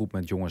bredere groep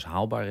met jongens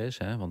haalbaar is.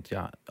 Hè? Want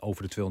ja,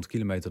 over de 200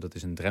 kilometer, dat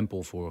is een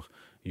drempel voor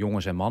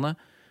jongens en mannen.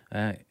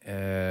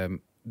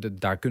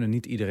 daar kunnen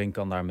niet iedereen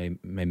kan daarmee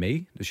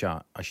mee. Dus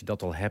ja, als je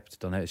dat al hebt,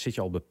 dan zit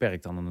je al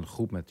beperkt aan een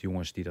groep met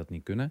jongens die dat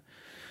niet kunnen.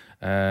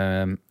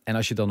 En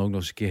als je dan ook nog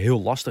eens een keer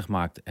heel lastig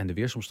maakt en de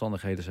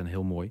weersomstandigheden zijn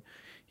heel mooi,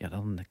 ja,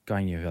 dan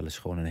kan je wel eens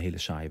gewoon een hele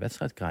saaie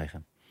wedstrijd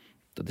krijgen.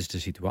 Dat is de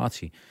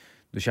situatie.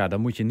 Dus ja,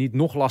 dan moet je niet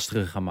nog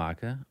lastiger gaan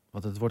maken,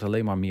 want het wordt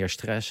alleen maar meer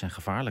stress en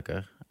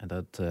gevaarlijker. En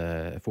dat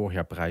vorig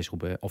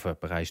jaar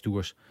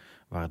Parijs-Tours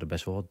waren er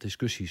best wel wat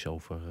discussies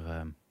over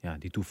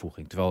die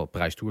toevoeging. Terwijl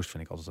Parijs-Tours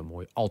vind ik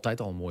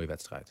altijd al een mooie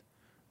wedstrijd. Daar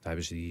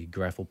hebben ze die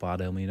gravelpaden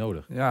helemaal niet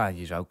nodig. Ja,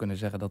 je zou kunnen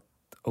zeggen dat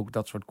ook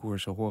dat soort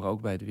koersen horen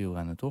ook bij het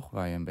wielrennen, toch?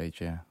 Waar je een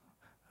beetje...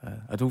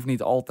 het hoeft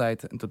niet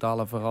altijd een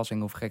totale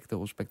verrassing of gekte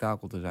of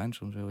spektakel te zijn.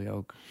 Soms wil je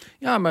ook...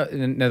 Ja, maar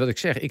net wat ik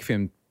zeg, ik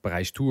vind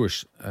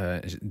Parijs-Tours,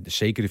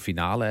 zeker de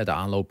finale, de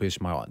aanloop is,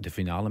 maar de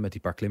finale met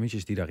die paar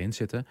klimmetjes die daarin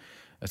zitten,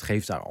 het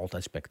geeft daar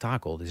altijd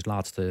spektakel. Dus het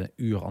laatste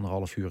uur,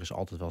 1,5 uur is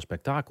altijd wel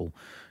spektakel.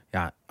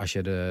 Ja, als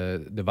je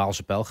de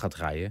Waalse Pijl gaat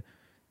rijden,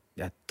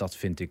 ja, dat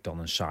vind ik dan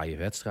een saaie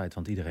wedstrijd,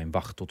 want iedereen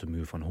wacht tot de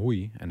muur van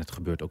Hoei. En het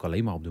gebeurt ook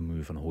alleen maar op de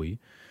muur van Hoei.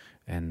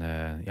 En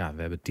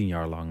we hebben 10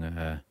 jaar lang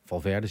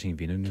Valverde zien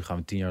winnen. Nu gaan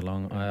we 10 jaar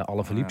lang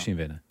Alaphilippe zien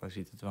winnen. Daar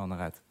ziet het wel naar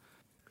uit.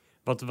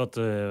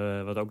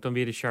 Wat ook dan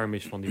weer de charme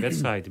is van die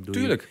wedstrijd. Ik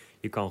bedoel, Tuurlijk.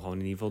 Je kan gewoon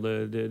in ieder geval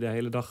de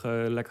hele dag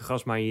lekker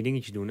grasmaaien je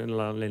dingetjes doen. En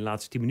alleen de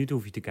laatste 10 minuten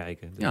hoef je te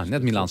kijken. Dus Ja,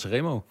 net Milaanse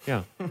Remo.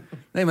 Ja.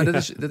 Nee, maar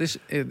dat is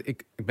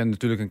ik ben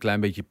natuurlijk een klein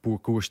beetje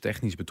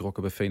koerstechnisch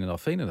betrokken bij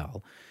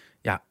Veenendaal.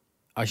 Ja,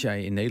 als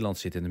jij in Nederland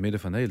zit, in het midden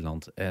van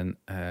Nederland, en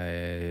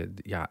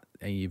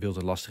je wilt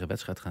een lastige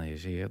wedstrijd gaan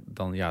realiseren,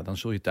 dan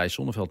zul je Thijs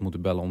Zonneveld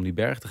moeten bellen om die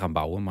berg te gaan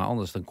bouwen. Maar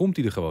anders dan komt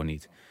hij er gewoon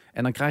niet.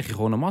 En dan krijg je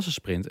gewoon een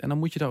massasprint. En dan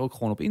moet je daar ook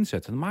gewoon op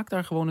inzetten. Maak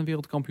daar gewoon een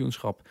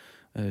wereldkampioenschap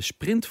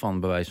sprint van,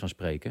 bij wijze van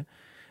spreken.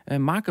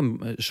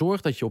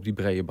 Zorg dat je op die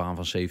brede baan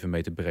van 7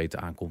 meter breedte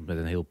aankomt met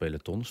een heel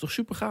peloton. Dat is toch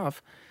super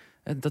gaaf?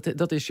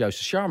 Dat is juist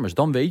de charmes.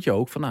 Dan weet je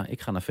ook van,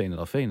 ik ga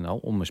naar Veenendaal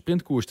om een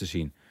sprintkoers te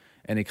zien.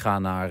 En ik ga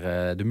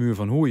naar de muur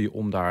van Hoei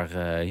om daar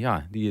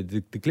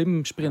de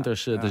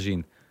klimsprinters te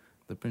zien.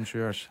 De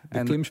puncheurs.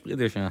 De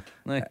klimsprinters, ja.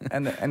 Nee.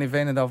 En in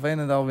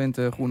Veenendaal wint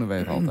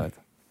Groenewegen altijd.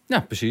 Ja,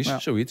 precies.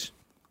 Zoiets.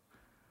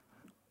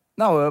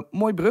 Nou,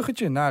 mooi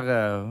bruggetje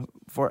naar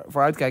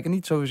vooruitkijken.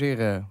 Niet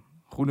zozeer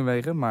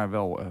Groenewegen, maar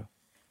wel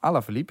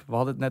Alaphilippe. We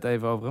hadden het net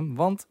even over hem.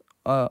 Want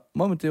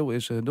momenteel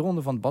is de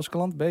Ronde van het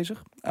Baskeland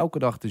bezig. Elke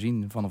dag te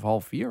zien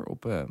vanaf 3:30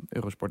 op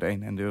Eurosport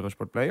 1 en de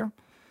Eurosport Player.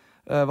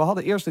 We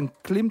hadden eerst een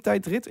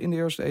klimtijdrit in de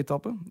eerste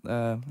etappe.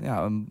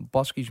 Een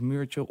Baskisch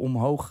muurtje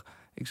omhoog.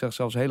 Ik zag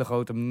zelfs hele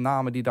grote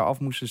namen die daar af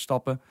moesten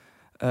stappen.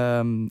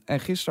 En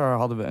gisteren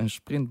hadden we een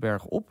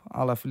sprintberg op.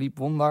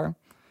 Alaphilippe won daar.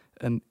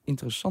 Een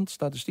interessant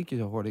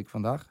statistiekje hoorde ik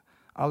vandaag.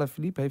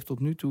 Alaphilippe heeft tot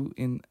nu toe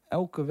in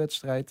elke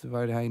wedstrijd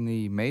waar hij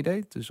niet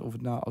meedeed, dus of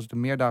het nou als het een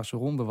meerdaagse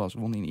ronde was,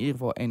 won hij in ieder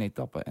geval 1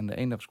 etappe. En de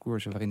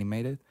eendagskoersen waarin hij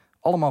meedeed,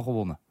 allemaal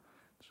gewonnen.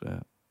 Dus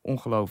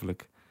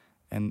ongelooflijk.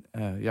 En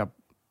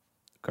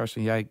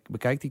Karsten, jij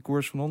bekijkt die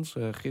koers van ons.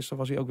 Gisteren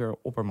was hij ook weer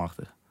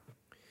oppermachtig.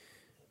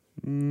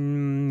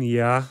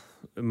 Ja,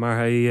 maar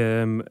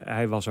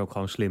hij was ook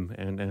gewoon slim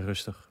en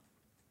rustig.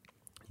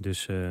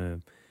 Dus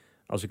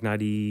als ik naar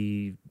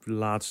die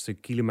laatste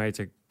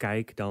kilometer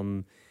kijk,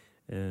 dan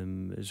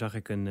zag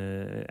ik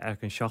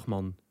eigenlijk een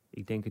Schachman.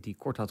 Ik denk dat hij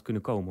kort had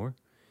kunnen komen, hoor.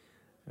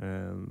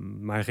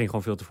 Maar hij ging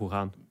gewoon veel te vroeg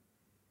aan.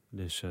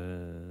 Dus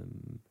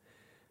een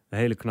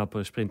hele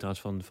knappe sprinter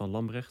van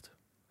Lambrecht.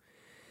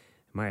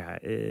 Maar ja,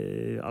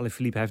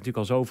 Alaphilippe heeft natuurlijk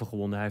al zoveel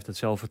gewonnen. Hij heeft het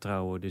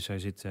zelfvertrouwen, dus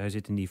hij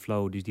zit in die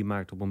flow. Dus die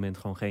maakt op het moment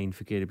gewoon geen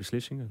verkeerde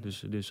beslissingen.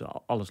 Dus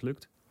alles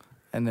lukt.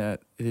 En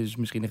het is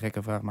misschien een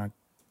gekke vraag, maar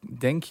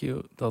denk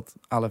je dat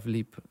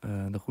Alaphilippe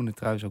de groene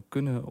trui zou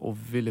kunnen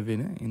of willen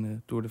winnen in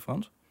de Tour de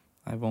France?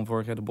 Hij won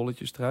vorig jaar de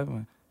bolletjestrui,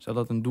 maar zou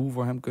dat een doel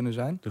voor hem kunnen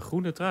zijn? De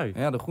groene trui?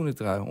 Ja, de groene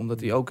trui. Omdat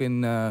hij ook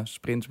in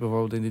sprints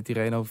bijvoorbeeld in de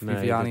Tirreno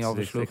Viviani al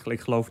versloeg. Ik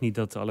geloof niet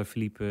dat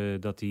Alaphilippe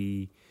dat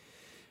hij...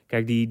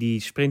 Kijk, die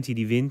sprint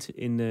die wint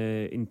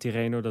in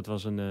Tirreno, dat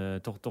was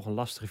toch een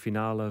lastige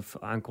finale.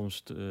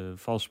 Aankomst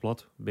vals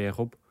plat,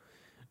 bergop.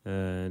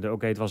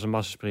 Het was een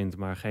massasprint,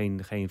 maar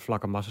geen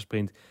vlakke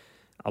massasprint.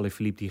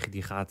 Alaphilippe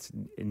die gaat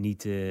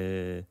niet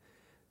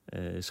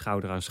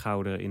schouder aan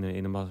schouder in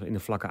een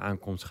vlakke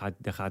aankomst.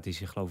 Daar gaat hij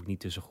zich geloof ik niet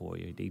tussen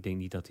gooien. Ik denk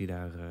niet dat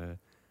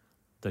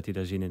hij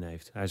daar zin in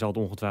heeft. Hij zal het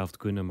ongetwijfeld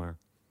kunnen, maar...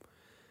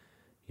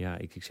 Ja,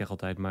 ik zeg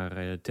altijd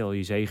maar tel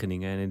je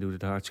zegeningen en hij doet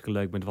het hartstikke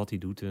leuk met wat hij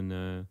doet. En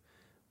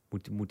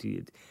moet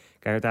hij...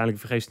 Kijk,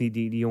 uiteindelijk vergeet niet,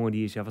 die jongen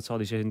die is, wat zal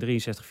hij zeggen,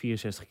 63,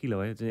 64 kilo.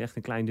 Hè? Het is echt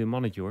een klein dun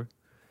mannetje, hoor.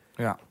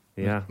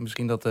 Ja.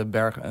 Misschien dat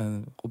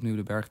de opnieuw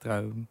de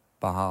bergtrui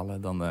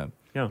behalen dan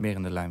meer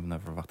in de lijn van de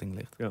verwachting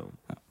ligt. Ja.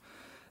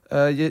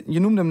 Ja. Je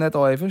noemde hem net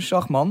al even,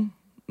 Schachman.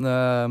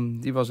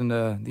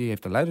 Die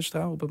heeft de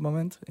leiderstrui op het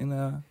moment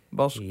in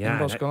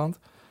Baskeland.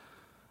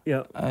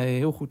 Ja.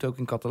 Heel goed ook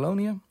in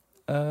Catalonië.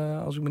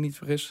 Als ik me niet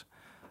vergis.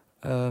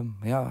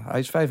 Hij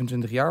is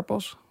 25 jaar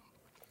pas.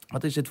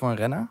 Wat is dit voor een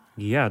renner?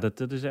 Ja,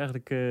 dat is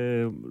eigenlijk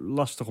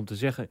lastig om te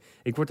zeggen.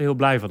 Ik word er heel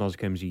blij van als ik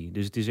hem zie.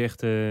 Dus het is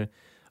echt,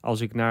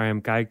 als ik naar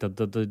hem kijk,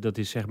 dat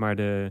is zeg maar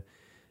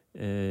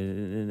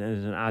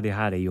een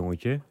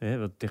ADHD-jongetje.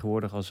 Wat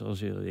tegenwoordig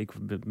ik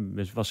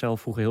was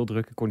zelf vroeger heel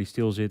druk. Ik kon niet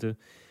stilzitten.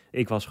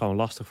 Ik was gewoon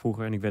lastig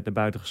vroeger en ik werd naar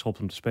buiten geschopt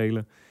om te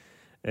spelen.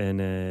 En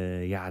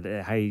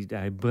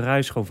hij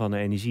bruist gewoon van de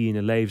energie en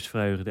de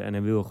levensvreugde. En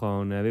hij wil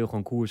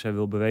gewoon koersen, hij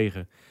wil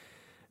bewegen.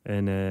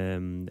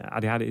 En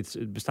ADHD,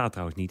 het bestaat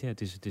trouwens niet. Hè?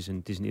 Het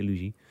is een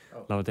illusie.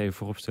 Laten we het even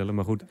voorop stellen.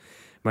 Maar goed.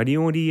 Maar die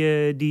jongen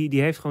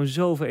die heeft gewoon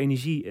zoveel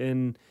energie.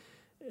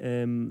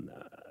 En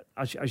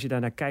als je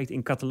daarnaar kijkt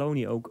in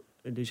Catalonië ook.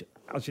 Dus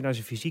als je naar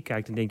zijn fysiek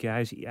kijkt, dan denk je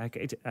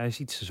hij is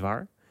iets te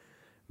zwaar.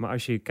 Maar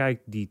als je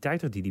kijkt die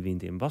tijdrit die hij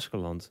wint in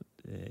Baskeland.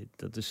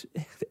 Dat is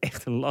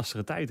echt een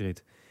lastige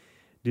tijdrit.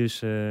 Dus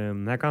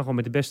hij kan gewoon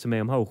met de beste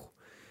mee omhoog.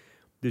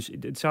 Dus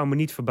het zou me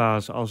niet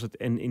verbazen als het...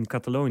 En in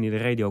Catalonië, de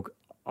reed hij ook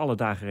alle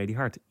dagen reed hij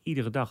hard.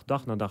 Iedere dag,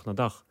 dag na dag na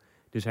dag.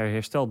 Dus hij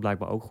herstelt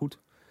blijkbaar ook goed.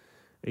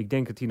 Ik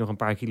denk dat hij nog een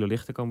paar kilo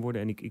lichter kan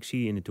worden. En ik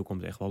zie in de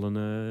toekomst echt wel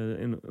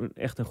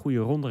echt een goede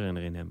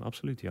rondrenner in hem.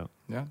 Absoluut, ja.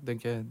 Ja,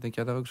 denk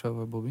jij daar ook zo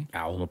over, Bobby?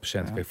 Ja, 100%.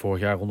 Ja. Kijk,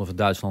 vorig jaar Ronde van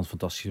Duitsland,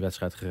 fantastische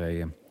wedstrijd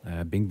gereden.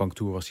 Bing Bang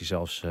Tour was hij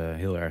zelfs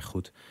heel erg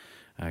goed.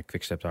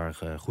 Quickstep daar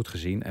goed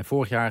gezien. En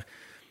vorig jaar,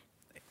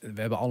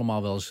 we hebben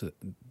allemaal wel eens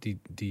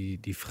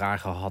die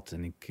vragen gehad.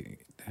 En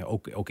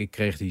ook ik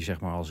kreeg die, zeg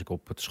maar, als ik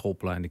op het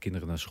schoolplein de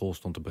kinderen naar school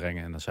stond te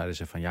brengen. En dan zeiden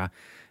ze van ja,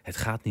 het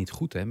gaat niet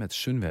goed hè, met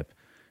Sunweb.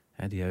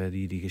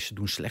 Die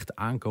doen slechte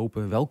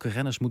aankopen. Welke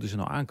renners moeten ze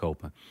nou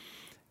aankopen?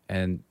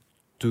 En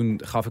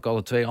toen gaf ik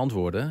alle 2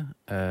 antwoorden.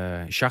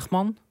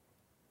 Schachman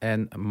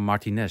en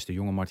Martinez, de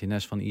jonge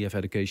Martinez van EF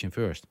Education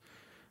First.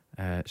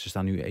 Ze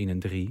staan nu 1 en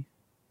 3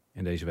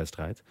 in deze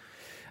wedstrijd.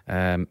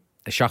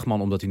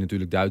 Schachman, omdat hij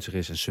natuurlijk Duitser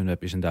is en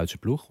Sunweb is een Duitse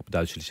ploeg op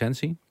Duitse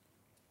licentie.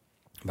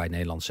 Wij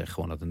Nederlands zeggen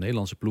gewoon dat het een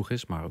Nederlandse ploeg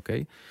is, maar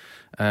oké.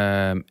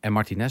 En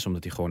Martinez,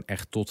 omdat hij gewoon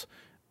echt tot,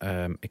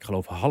 ik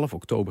geloof half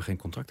oktober geen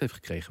contract heeft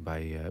gekregen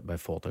bij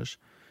Volters.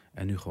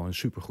 En nu gewoon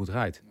supergoed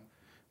rijdt.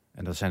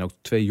 En dat zijn ook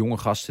 2 jonge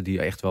gasten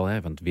die echt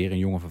wel, want weer een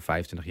jongen van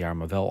 25 jaar,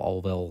 maar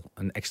al wel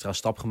een extra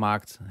stap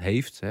gemaakt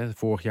heeft.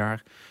 Vorig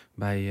jaar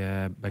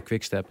bij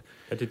Quickstep.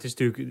 Het is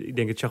natuurlijk, ik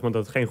denk het Schachman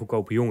dat het geen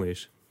goedkope jongen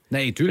is.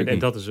 Nee, tuurlijk en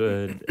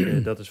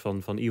niet. Dat is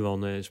van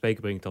Iwan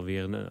Spekebrink dan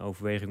weer een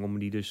overweging om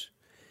die dus...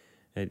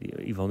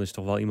 Ivan is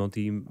toch wel iemand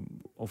die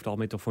over het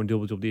algemeen toch voor een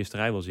dubbeltje op de eerste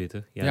rij wil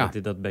zitten. Ja.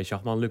 Dat bij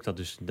Schachman lukt dat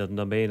dus.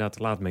 Dan ben je daar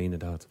te laat mee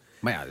inderdaad.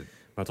 Maar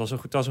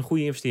het was een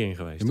goede investering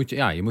geweest.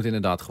 Je moet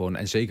inderdaad gewoon,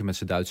 en zeker met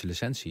zijn Duitse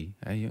licentie.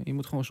 Je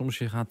moet gewoon soms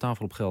je gaan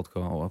tafel op geld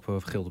komen,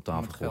 op geld op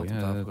tafel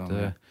gooien.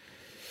 Dat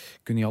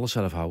kun je alles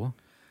zelf houden.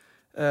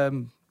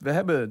 We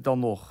hebben dan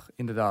nog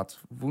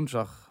inderdaad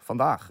woensdag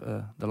vandaag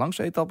de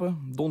langste etappe.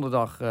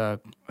 Donderdag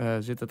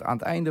zit het aan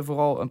het einde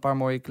vooral een paar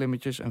mooie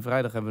klimmetjes. En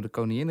vrijdag hebben we de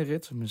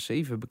Koninginnenrit met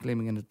 7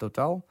 beklimmingen in het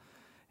totaal.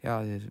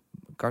 Ja,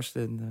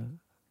 Karsten,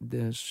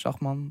 de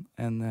Schachman.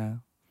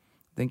 En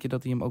denk je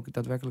dat hij hem ook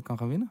daadwerkelijk kan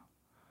gaan winnen?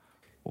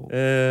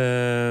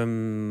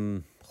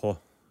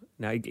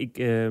 Nou,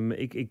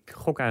 ik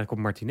gok eigenlijk op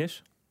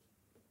Martinez.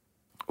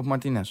 Op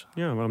Martinez?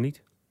 Ja, waarom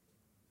niet?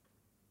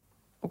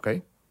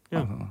 Oké.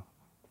 Ja.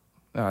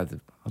 Ja,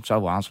 het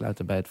zou wel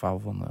aansluiten bij het verhaal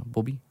van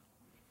Bobby.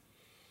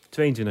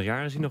 22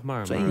 jaar is hij nog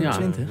maar.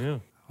 22? Ja.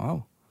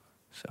 Oh,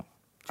 zo.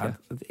 Ja.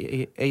 Het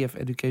EF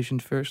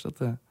Education First,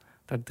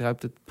 daar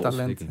druipt het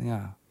talent.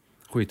 Ja.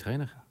 Goeie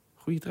trainer.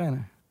 Goeie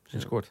trainer.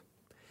 Sinds kort.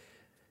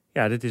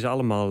 Ja, dit is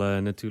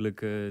allemaal natuurlijk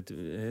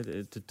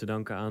te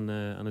danken aan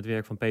het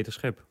werk van Peter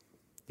Schep.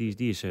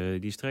 Die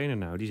is trainer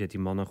nou. Die zet die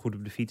mannen goed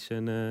op de fiets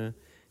en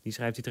die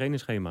schrijft die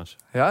trainingsschema's.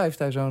 Ja, heeft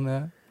hij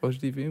zo'n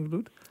positieve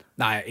invloed?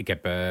 Nou ja,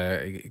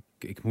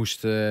 ik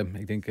moest,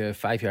 ik denk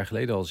 5 jaar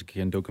geleden al eens een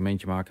keer een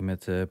documentje maken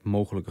met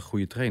mogelijke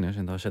goede trainers.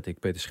 En daar zette ik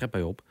Peter Schep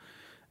bij op.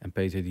 En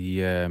Peter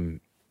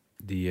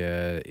die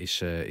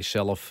is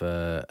zelf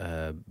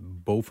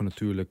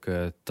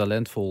bovennatuurlijk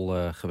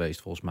talentvol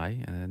geweest volgens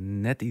mij.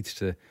 Net iets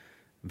te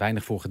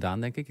weinig voor gedaan,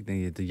 denk ik. Ik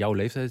denk dat jouw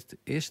leeftijd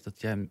is,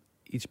 dat jij hem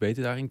iets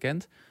beter daarin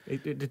kent.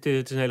 Dit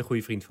is een hele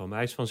goede vriend van me.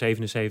 Hij is van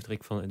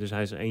 77, dus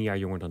hij is 1 jaar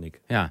jonger dan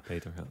ik. Ja.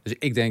 Peter. Ja. Dus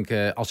ik denk,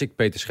 als ik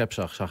Peter Schep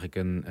zag ik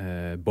een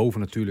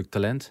bovennatuurlijk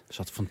talent.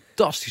 Zat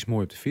fantastisch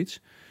mooi op de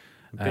fiets.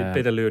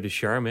 Pedaleur de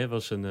Charme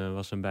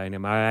was een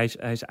bijnaam. Maar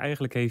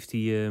eigenlijk heeft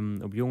hij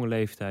op jonge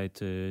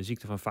leeftijd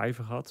ziekte van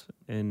Vijver gehad.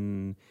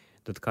 En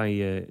dat kan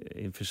je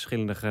in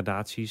verschillende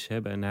gradaties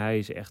hebben. En hij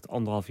is echt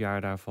 1,5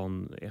 jaar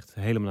daarvan echt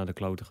helemaal naar de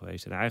kloten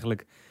geweest. En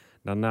eigenlijk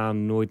daarna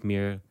nooit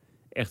meer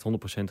echt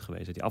 100%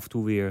 geweest. Dat hij af en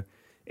toe weer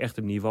echt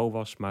op niveau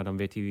was, maar dan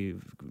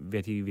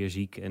werd hij weer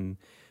ziek. En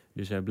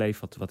dus hij bleef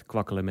wat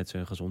kwakkelen met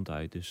zijn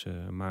gezondheid. Dus,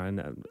 maar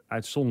een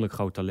uitzonderlijk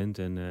groot talent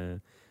en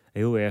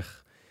heel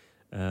erg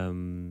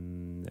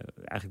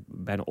eigenlijk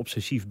bijna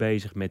obsessief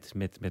bezig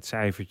met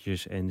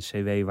cijfertjes en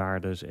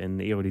CW-waardes en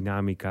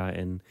aerodynamica.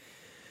 En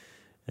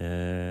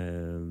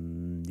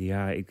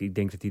ik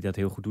denk dat hij dat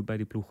heel goed doet bij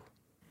die ploeg.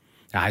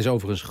 Ja, hij is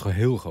overigens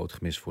heel groot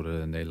gemist voor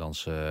de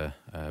Nederlandse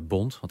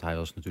bond. Want hij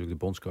was natuurlijk de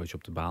bondscoach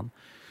op de baan.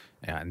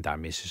 Ja, en daar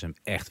missen ze hem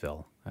echt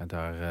wel.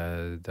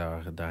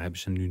 Daar hebben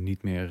ze nu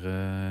niet meer...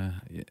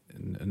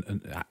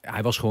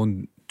 hij was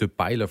gewoon de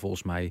pijler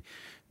volgens mij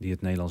die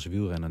het Nederlandse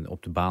wielrennen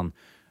op de baan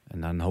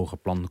naar een hoger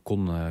plan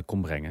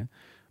kon brengen.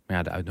 Maar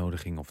ja, de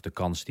uitnodiging of de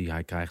kans die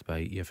hij krijgt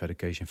bij IF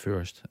Education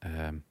First.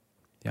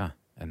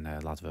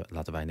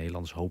 Laten wij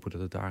Nederlanders hopen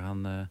dat het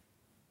daaraan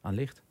aan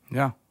ligt.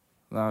 Ja,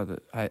 nou,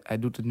 hij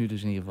doet het nu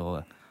dus in ieder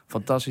geval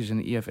fantastisch.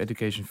 En IF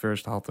Education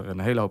First haalt er een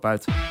hele hoop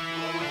uit.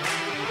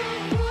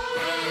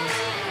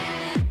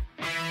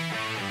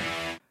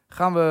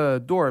 Gaan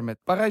we door met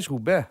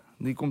Parijs-Roubaix.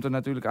 Die komt er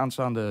natuurlijk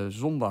aanstaande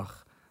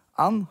zondag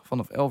aan.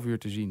 Vanaf 11 uur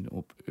te zien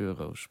op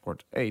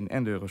Eurosport 1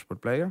 en de Eurosport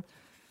Player.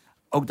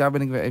 Ook daar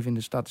ben ik weer even in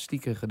de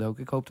statistieken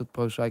gedoken. Ik hoop dat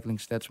Pro Cycling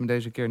Stats me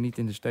deze keer niet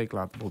in de steek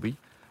laten, Bobby.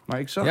 Maar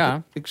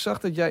ik zag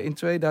dat jij in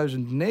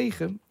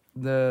 2009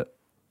 de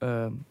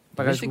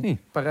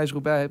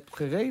Parijs-Roubaix hebt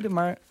gereden,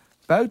 maar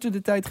buiten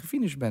de tijd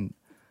gefinished bent.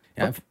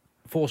 Ja,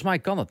 volgens mij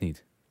kan dat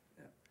niet.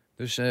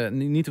 Dus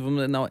niet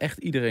om nou echt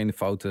iedereen de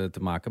fout te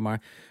maken,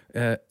 maar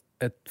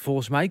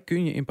volgens mij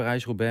kun je in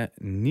Parijs-Roubaix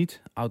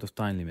niet out of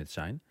time limit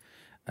zijn.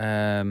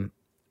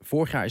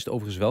 Vorig jaar is het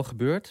overigens wel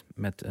gebeurd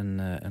met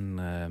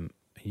een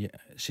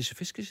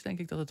Sisyphus, denk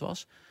ik dat het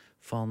was,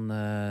 van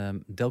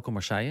Delco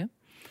Marseille.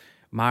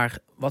 Maar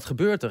wat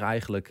gebeurt er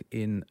eigenlijk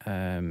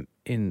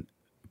in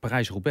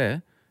Parijs-Roubaix?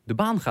 De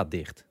baan gaat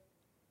dicht.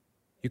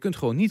 Je kunt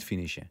gewoon niet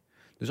finishen.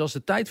 Dus als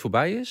de tijd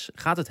voorbij is,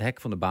 gaat het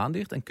hek van de baan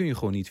dicht en kun je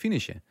gewoon niet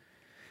finishen.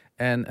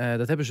 En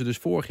dat hebben ze dus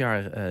vorig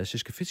jaar,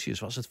 Sisyphus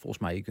was het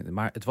volgens mij.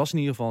 Maar het was in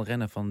ieder geval een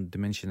renner van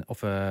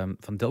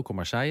van Delco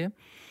Marseille.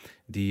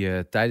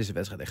 Die tijdens de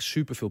wedstrijd echt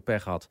super veel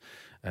pech had.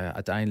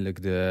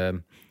 Uiteindelijk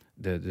de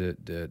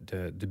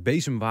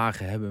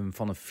bezemwagen hebben hem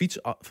van een fiets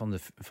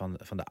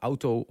van de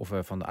auto of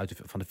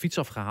van de fiets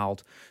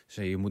afgehaald.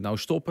 Ze je moet nou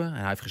stoppen. En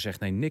hij heeft gezegd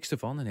nee, niks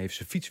ervan. En heeft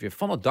zijn fiets weer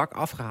van het dak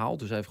afgehaald.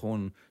 Dus hij heeft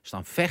gewoon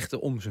staan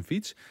vechten om zijn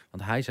fiets.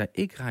 Want hij zei,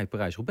 ik rijd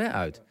Parijs-Roubaix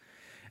uit.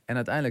 En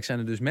uiteindelijk zijn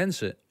er dus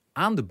mensen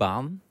aan de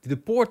baan die de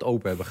poort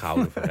open hebben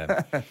gehouden voor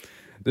hem.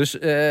 Dus,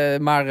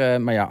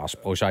 maar ja, als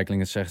Pro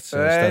Cycling het zegt, die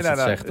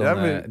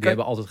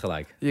hebben altijd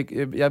gelijk.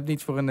 Jij hebt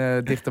niet voor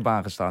een dichte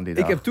baan gestaan die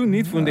dag. Ik heb toen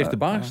niet voor een dichte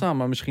baan gestaan,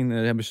 maar misschien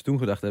hebben ze toen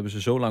gedacht, hebben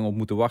ze zo lang op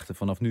moeten wachten.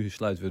 Vanaf nu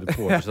sluiten we de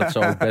poort. Dus dat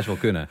zou ook best wel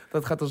kunnen.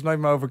 Dat gaat ons nooit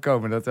meer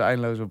overkomen, dat we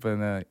eindeloos op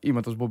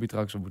iemand als Bobby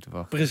Traxel moeten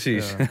wachten.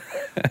 Precies.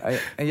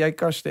 En jij,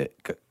 Karsten,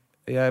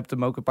 jij hebt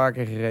hem ook een paar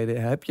keer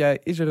gereden.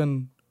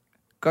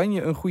 Kan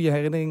je een goede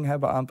herinnering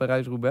hebben aan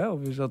Parijs-Roubaix?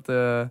 Of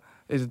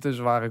is het een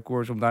zware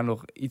koers om daar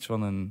nog iets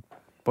van een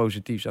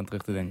positiefs aan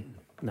terug te denken?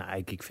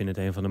 Nou, ik vind het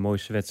een van de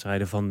mooiste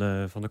wedstrijden van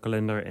de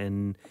kalender.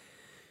 En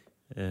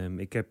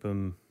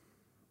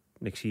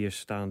ik zie hier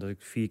staan dat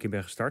ik 4 keer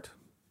ben gestart.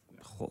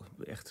 Goh,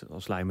 echt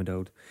als lijmen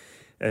dood.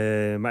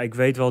 Maar ik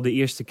weet wel de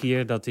eerste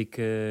keer dat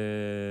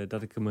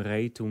ik hem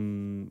reed.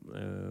 Toen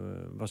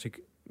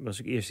was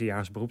ik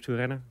eerstejaars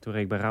beroepswielrenner. Toen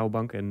reed ik bij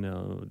Rabobank en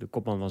de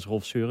kopman was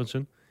Rolf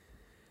Sørensen.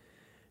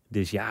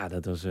 Dus ja,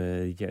 dat was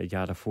het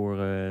jaar daarvoor.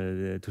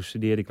 Toen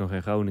studeerde ik nog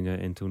in Groningen.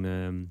 En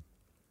toen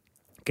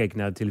keek ik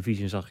naar de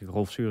televisie en zag ik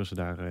Rolf Sørensen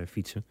daar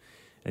fietsen.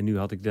 En nu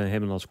had ik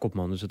hem als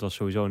kopman. Dus dat was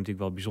sowieso natuurlijk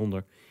wel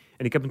bijzonder.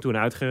 En ik heb hem toen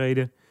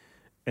uitgereden.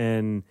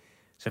 En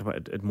zeg maar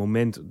het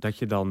moment dat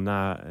je dan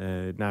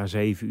na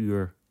 7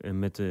 uur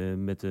met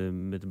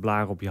de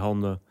blaren op je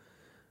handen...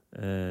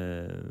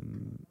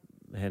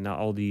 na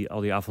al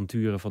die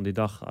avonturen van die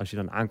dag, als je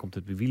dan aankomt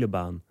op de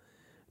wielenbaan...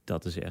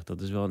 Dat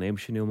is wel een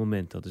emotioneel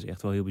moment. Dat is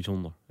echt wel heel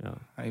bijzonder. Ja.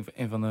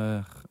 Een van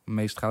de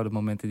meest gouden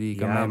momenten die je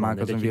kan meemaken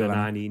als een wielrenner.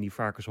 Dat je daarna in die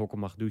varkenshokken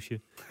mag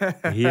douchen.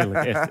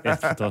 Heerlijk,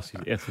 echt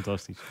fantastisch. Echt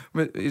fantastisch.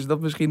 Is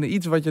dat misschien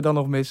iets wat je dan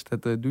nog mist?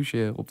 Het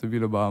douchen op de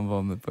wielerbaan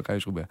van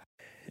Parijs-Roubaix?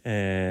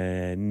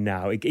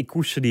 Nou, ik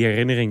koester die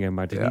herinneringen.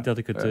 Maar het is niet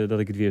dat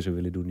ik het weer zou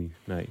willen doen nu.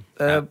 Nee.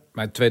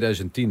 Maar in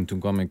 2010, toen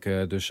kwam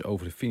ik dus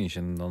over de finish.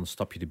 En dan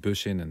stap je de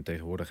bus in. En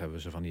tegenwoordig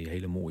hebben ze van die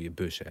hele mooie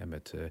bussen. Hè,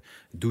 met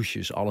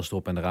douches, alles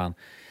erop en eraan.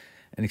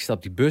 En ik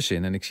stap die bus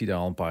in en ik zie daar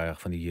al een paar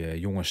van die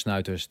jonge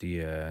snuiters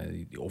die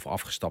of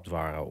afgestapt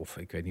waren of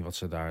ik weet niet wat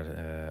ze daar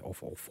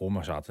of voor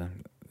me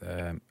zaten.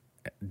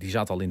 Die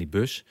zaten al in die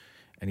bus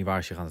en die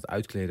waren zich aan het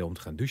uitkleden om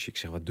te gaan douchen. Ik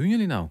zeg, wat doen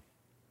jullie nou?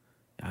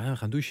 Ja, we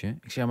gaan douchen.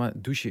 Ik zeg, maar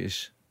douchen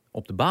is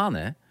op de baan,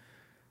 hè?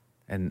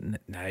 En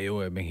nee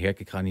joh, ik ben gek,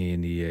 ik ga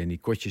niet in die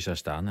kotjes daar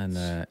staan.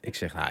 En ik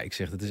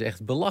zeg, dat is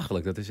echt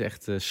belachelijk. Dat is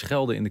echt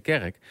schelden in de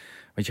kerk.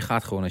 Want je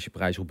gaat gewoon, als je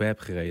Parijs-Roubaix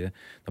hebt gereden,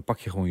 dan pak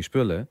je gewoon je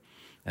spullen.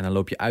 En dan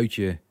loop je uit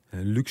je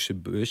luxe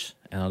bus.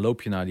 En dan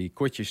loop je naar die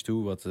kotjes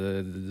toe, wat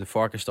de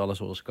varkensstallen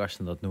zoals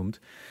Karsten dat noemt.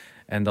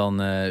 En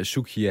dan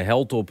zoek je je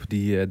held op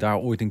die daar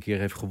ooit een keer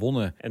heeft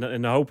gewonnen. En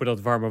dan hopen dat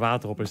het warme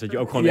water op is, dat je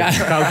ook gewoon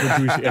even koud moet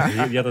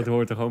douchen. Ja, dat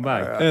hoort er gewoon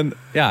bij. En,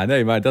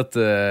 maar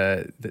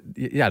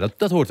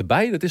dat hoort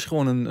erbij. Dat is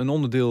gewoon een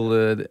onderdeel.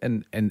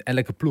 En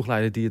elke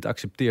ploegleider die het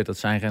accepteert dat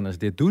zijn renners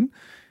dit doen,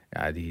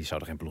 ja, die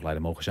zou er geen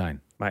ploegleider mogen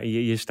zijn. Maar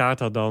je staat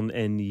daar dan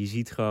en je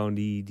ziet gewoon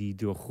die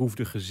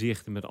doorgroefde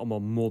gezichten met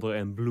allemaal modder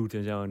en bloed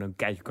en zo. En dan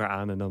kijk je elkaar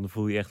aan en dan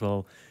voel je echt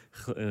wel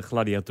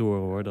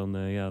gladiatoren, hoor.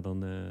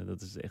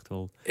 Dat is echt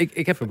wel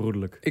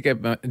verbroedelijk. Ik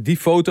heb die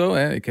foto,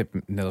 hè, ik heb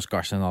net als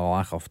Karsten al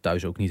aangaf,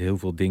 thuis ook niet heel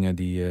veel dingen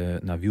die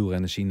naar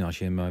wielrennen zien als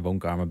je in mijn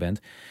woonkamer bent.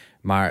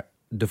 Maar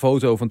de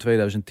foto van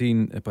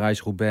 2010,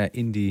 Parijs-Roubaix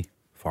in die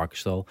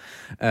varkenstal,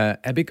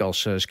 heb ik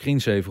als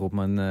screensaver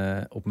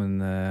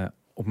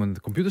op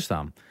mijn computer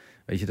staan.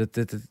 Weet je,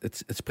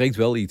 het spreekt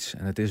wel iets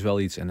en het is wel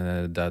iets.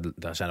 En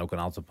daar zijn ook een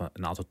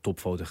aantal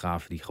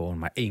topfotografen die gewoon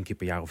maar 1 keer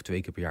per jaar of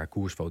 2 keer per jaar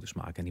koersfoto's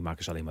maken. En die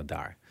maken ze alleen maar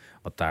daar.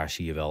 Want daar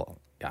zie je wel,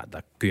 ja,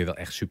 daar kun je wel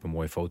echt super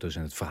mooie foto's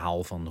en het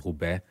verhaal van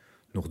Roubaix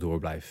nog door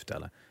blijven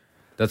vertellen.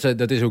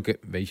 Dat is ook,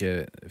 weet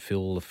je,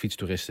 veel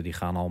fietstoeristen die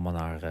gaan allemaal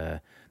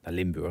naar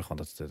Limburg.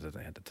 Want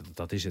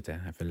dat is het, hè.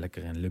 Even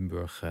lekker in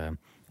Limburg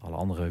alle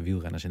andere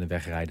wielrenners in de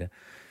weg rijden.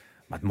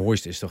 Maar het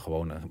mooiste is toch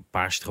gewoon een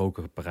paar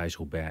stroken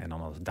Parijs-Roubaix. En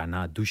dan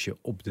daarna douchen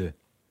op de...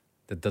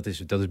 Dat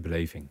is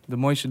beleving. De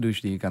mooiste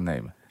douche die je kan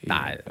nemen.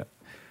 Nou,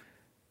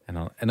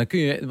 en dan kun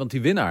je... Want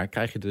die winnaar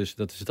krijg je dus...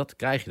 Dat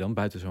krijg je dan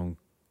buiten zo'n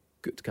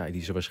kutkei.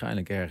 Die ze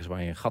waarschijnlijk ergens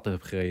waar je een gat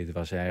hebt gereden.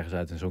 Waar ze ergens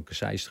uit zo'n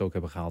kasseistrook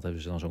hebben gehaald.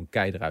 Hebben ze dan zo'n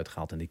kei eruit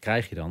gehaald. En die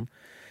krijg je dan.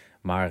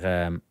 Maar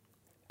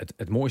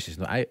het mooiste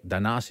is...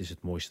 Daarnaast is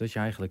het mooiste dat je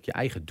eigenlijk je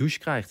eigen douche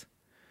krijgt.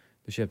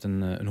 Dus je hebt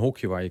een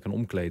hokje waar je kan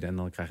omkleden. En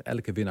dan krijgt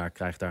elke winnaar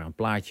daar een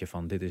plaatje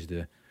van... Dit is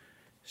de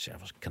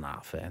Servus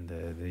Knaven en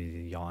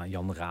de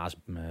Jan Raas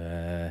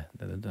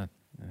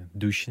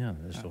douche. Ja,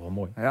 dat is toch wel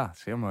mooi. Ja, dat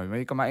is heel mooi. Maar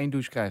je kan maar 1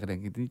 douche krijgen,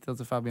 denk ik. Niet dat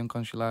de Fabian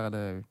Cancellara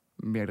er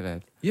meerdere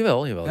heeft.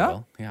 Jawel.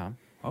 Ja? Ja.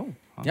 Oh.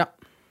 Ja.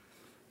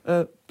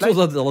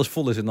 Totdat het alles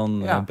vol is en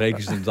dan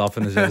breken ze het af...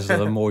 en dan zetten ze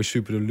er een mooi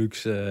super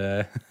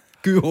deluxe...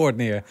 kuurhoort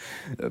neer.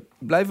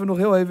 Blijven we nog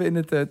heel even in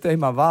het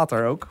thema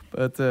water ook.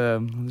 Het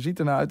ziet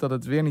er nou uit dat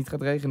het weer niet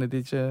gaat regenen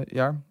dit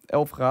jaar.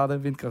 11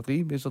 graden, windkracht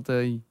 3. Is dat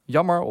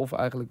jammer of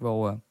eigenlijk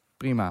wel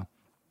prima?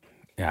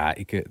 Ja,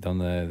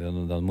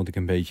 dan moet ik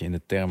een beetje in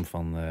de term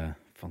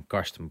van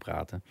Karsten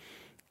praten.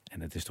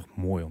 En het is toch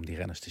mooi om die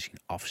renners te zien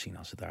afzien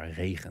als het daar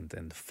regent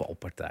en de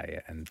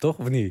valpartijen. En toch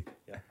of niet?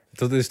 Ja.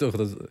 Dat is toch...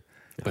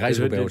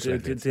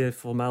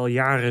 Volgens mij al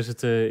jaren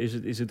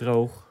is het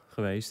droog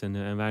geweest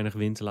en weinig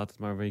wind. Laat het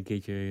maar weer een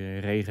keertje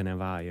regenen en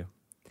waaien.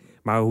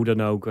 Maar hoe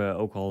dan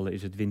ook al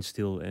is het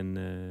windstil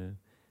en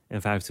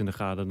 25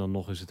 graden, dan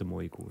nog is het een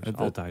mooie koers.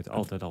 Altijd.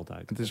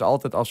 Het is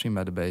altijd afzien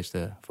bij de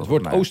beesten. Het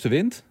wordt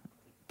oostenwind.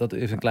 Dat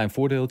is een klein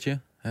voordeeltje.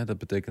 Dat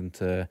betekent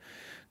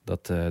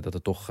dat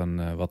het toch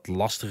een wat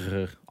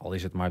lastiger, al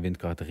is het maar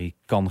windkracht 3,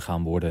 kan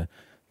gaan worden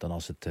dan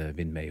als het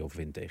wind mee of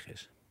wind tegen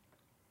is.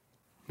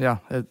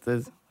 Ja,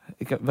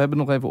 we hebben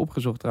nog even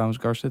opgezocht trouwens,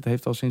 Karsten. Het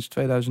heeft al sinds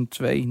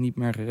 2002 niet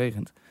meer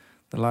geregend.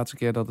 De laatste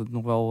keer dat het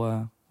nog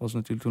wel was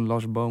natuurlijk toen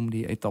Lars Boom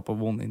die etappe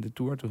won in de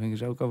Tour. Toen gingen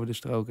ze ook over de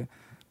stroken.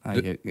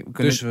 Nou,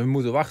 dus we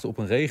moeten wachten op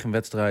een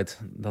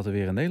regenwedstrijd dat er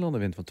weer een Nederlander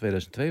wint. Want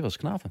 2002 was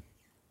Knaven.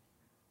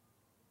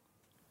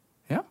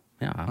 Ja?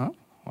 Ja. Oh,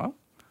 wow.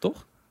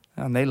 Toch?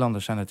 Ja,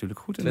 Nederlanders zijn natuurlijk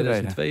goed in de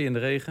regen. 2002 in de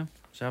regen,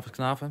 Servus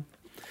Knaven.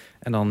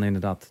 En dan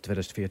inderdaad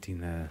 2014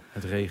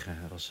 het regen,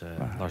 dat was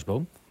Lars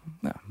Boom.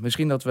 Nou,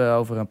 misschien dat we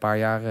over een paar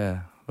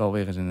jaar wel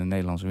weer eens een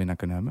Nederlandse winnaar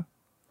kunnen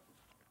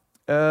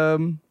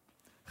hebben.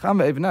 Gaan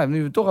we even, nu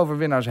we het toch over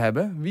winnaars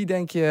hebben.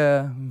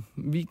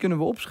 Wie kunnen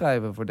we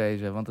opschrijven voor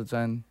deze? Want het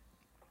zijn...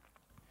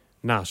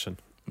 Nasen.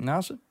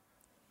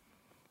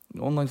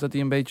 Ondanks dat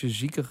hij een beetje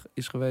ziekig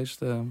is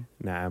geweest.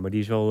 Nou, maar die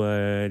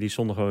is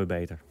zondag wel weer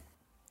beter.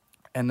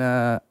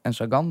 En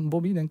Sagan,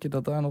 Bobby, denk je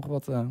dat daar nog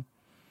wat... dat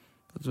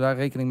we daar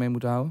rekening mee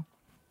moeten houden?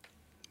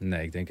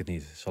 Nee, ik denk het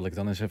niet. Zal ik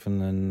dan eens even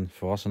een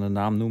verrassende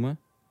naam noemen?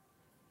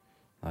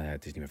 Nou ja,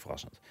 het is niet meer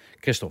verrassend.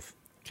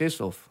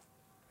 Christophe.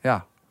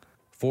 Ja.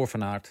 Voor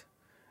Van Aert.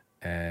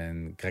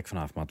 En Greg van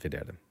Avermaet weer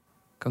derde.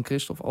 Kan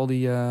Christophe al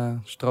die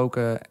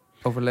stroken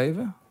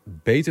overleven?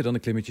 Beter dan de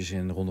klimmetjes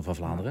in de Ronde van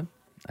Vlaanderen.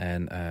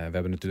 En we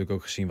hebben natuurlijk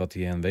ook gezien wat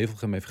hij in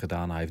Wevelgem heeft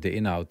gedaan. Hij heeft de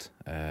inhoud.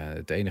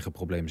 Het enige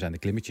probleem zijn de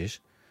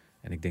klimmetjes.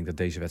 En ik denk dat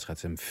deze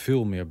wedstrijd hem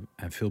veel meer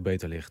en veel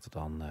beter ligt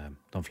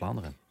dan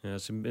Vlaanderen. Ja, dat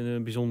is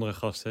een bijzondere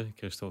gast, hè,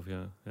 Christophe.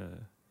 Ja.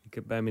 Ik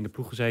heb bij hem in de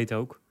ploeg gezeten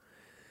ook.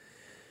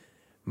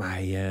 Maar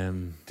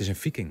het is een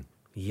viking.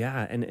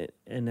 Ja,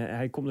 en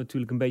hij komt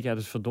natuurlijk een beetje uit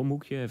het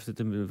verdomhoekje. Hij heeft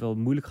het wel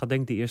moeilijk gehad,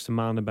 denk ik, de eerste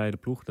maanden bij de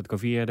ploeg. Dat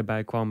Gaviria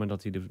erbij kwam en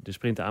dat hij de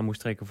sprint aan moest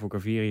trekken voor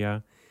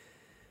Gaviria.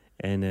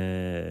 En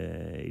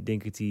ik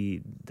denk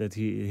dat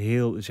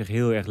hij zich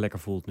heel erg lekker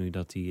voelt nu.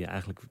 Dat hij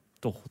eigenlijk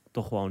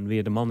toch gewoon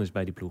weer de man is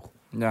bij die ploeg.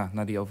 Ja,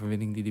 na die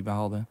overwinning die hij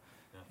behaalde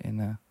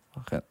in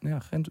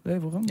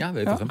Gent-Wevelgem. Ja,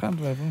 Wevelgem. Ja,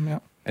 Gent-Wevelgem,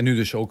 ja. En nu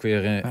dus ook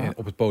weer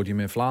op het podium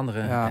in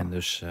Vlaanderen. Ja. En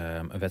dus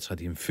een wedstrijd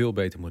die hem veel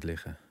beter moet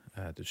liggen.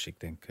 Dus ik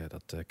denk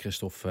dat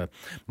Christophe...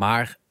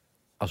 maar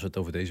als we het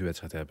over deze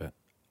wedstrijd hebben...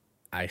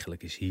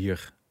 eigenlijk is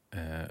hier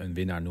een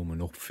winnaar noemen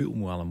nog veel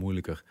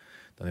moeilijker...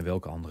 dan in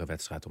welke andere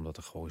wedstrijd. Omdat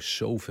er gewoon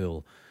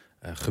zoveel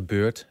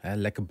gebeurt.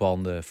 Lekke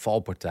banden,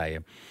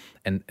 valpartijen.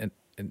 En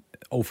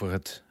over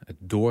het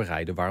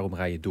doorrijden. Waarom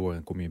rij je door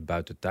en kom je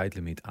buiten het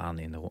tijdlimiet aan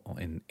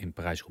in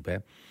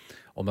Parijs-Roubaix?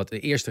 Omdat de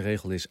eerste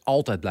regel is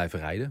altijd blijven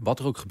rijden. Wat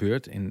er ook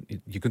gebeurt.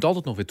 Je kunt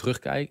altijd nog weer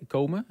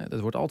terugkomen. Dat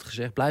wordt altijd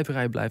gezegd.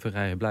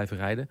 Blijven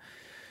rijden.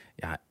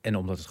 Ja, en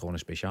omdat het gewoon een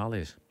speciale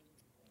is.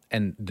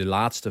 En de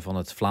laatste van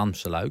het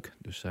Vlaamse luik.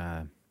 Dus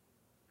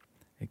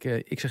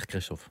ik zeg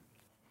Christophe.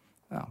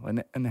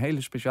 Nou, een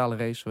hele speciale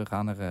race. We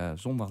gaan er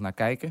zondag naar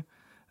kijken.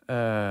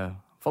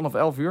 vanaf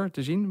 11 uur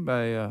te zien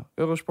bij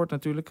Eurosport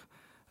natuurlijk.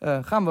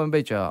 Gaan we een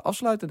beetje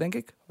afsluiten, denk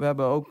ik. We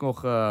hebben ook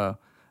nog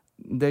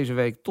deze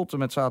week tot en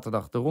met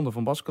zaterdag de Ronde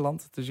van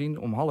Baskeland te zien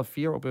om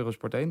 3:30 op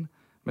Eurosport 1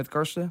 met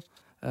Karsten.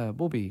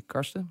 Bobby,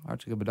 Karsten,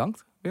 hartstikke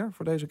bedankt weer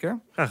voor deze keer.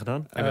 Graag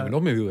gedaan. En we hebben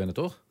nog meer wielrennen,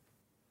 toch?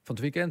 Van het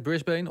weekend,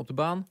 Brisbane op de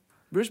baan.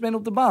 Brisbane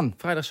op de baan.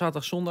 Vrijdag,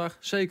 zaterdag, zondag,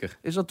 zeker.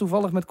 Is dat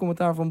toevallig met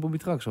commentaar van Bobby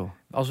Traxel?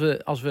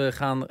 Als we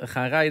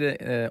gaan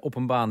rijden op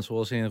een baan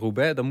zoals in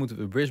Roubaix, dan moeten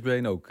we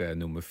Brisbane ook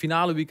noemen.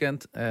 Finale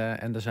weekend.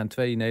 En er zijn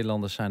 2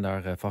 Nederlanders zijn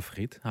daar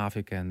favoriet.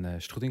 Havik en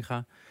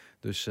Stroetinga.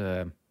 Dus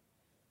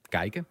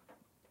kijken.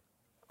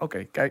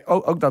 Oké, kijk,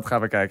 ook dat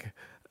gaan we kijken.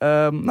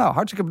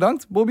 Hartstikke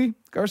bedankt, Bobby,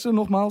 Karsten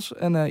nogmaals.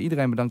 En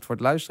iedereen bedankt voor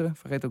het luisteren.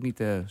 Vergeet ook niet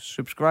te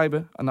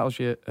subscriben en als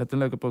je het een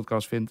leuke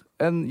podcast vindt.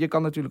 En je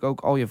kan natuurlijk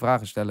ook al je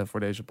vragen stellen voor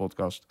deze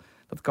podcast.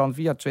 Dat kan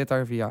via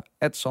Twitter, via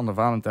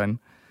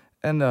 @SanderValentijn.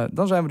 En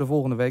dan zijn we de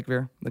volgende week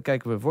weer. Dan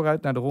kijken we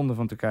vooruit naar de Ronde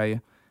van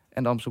Turkije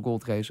en de Amstel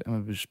Gold Race. En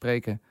we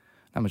bespreken,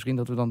 misschien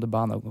dat we dan de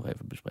baan ook nog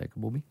even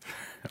bespreken, Bobby.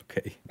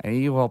 Oké. En in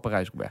ieder geval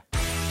Parijs-Roubaix.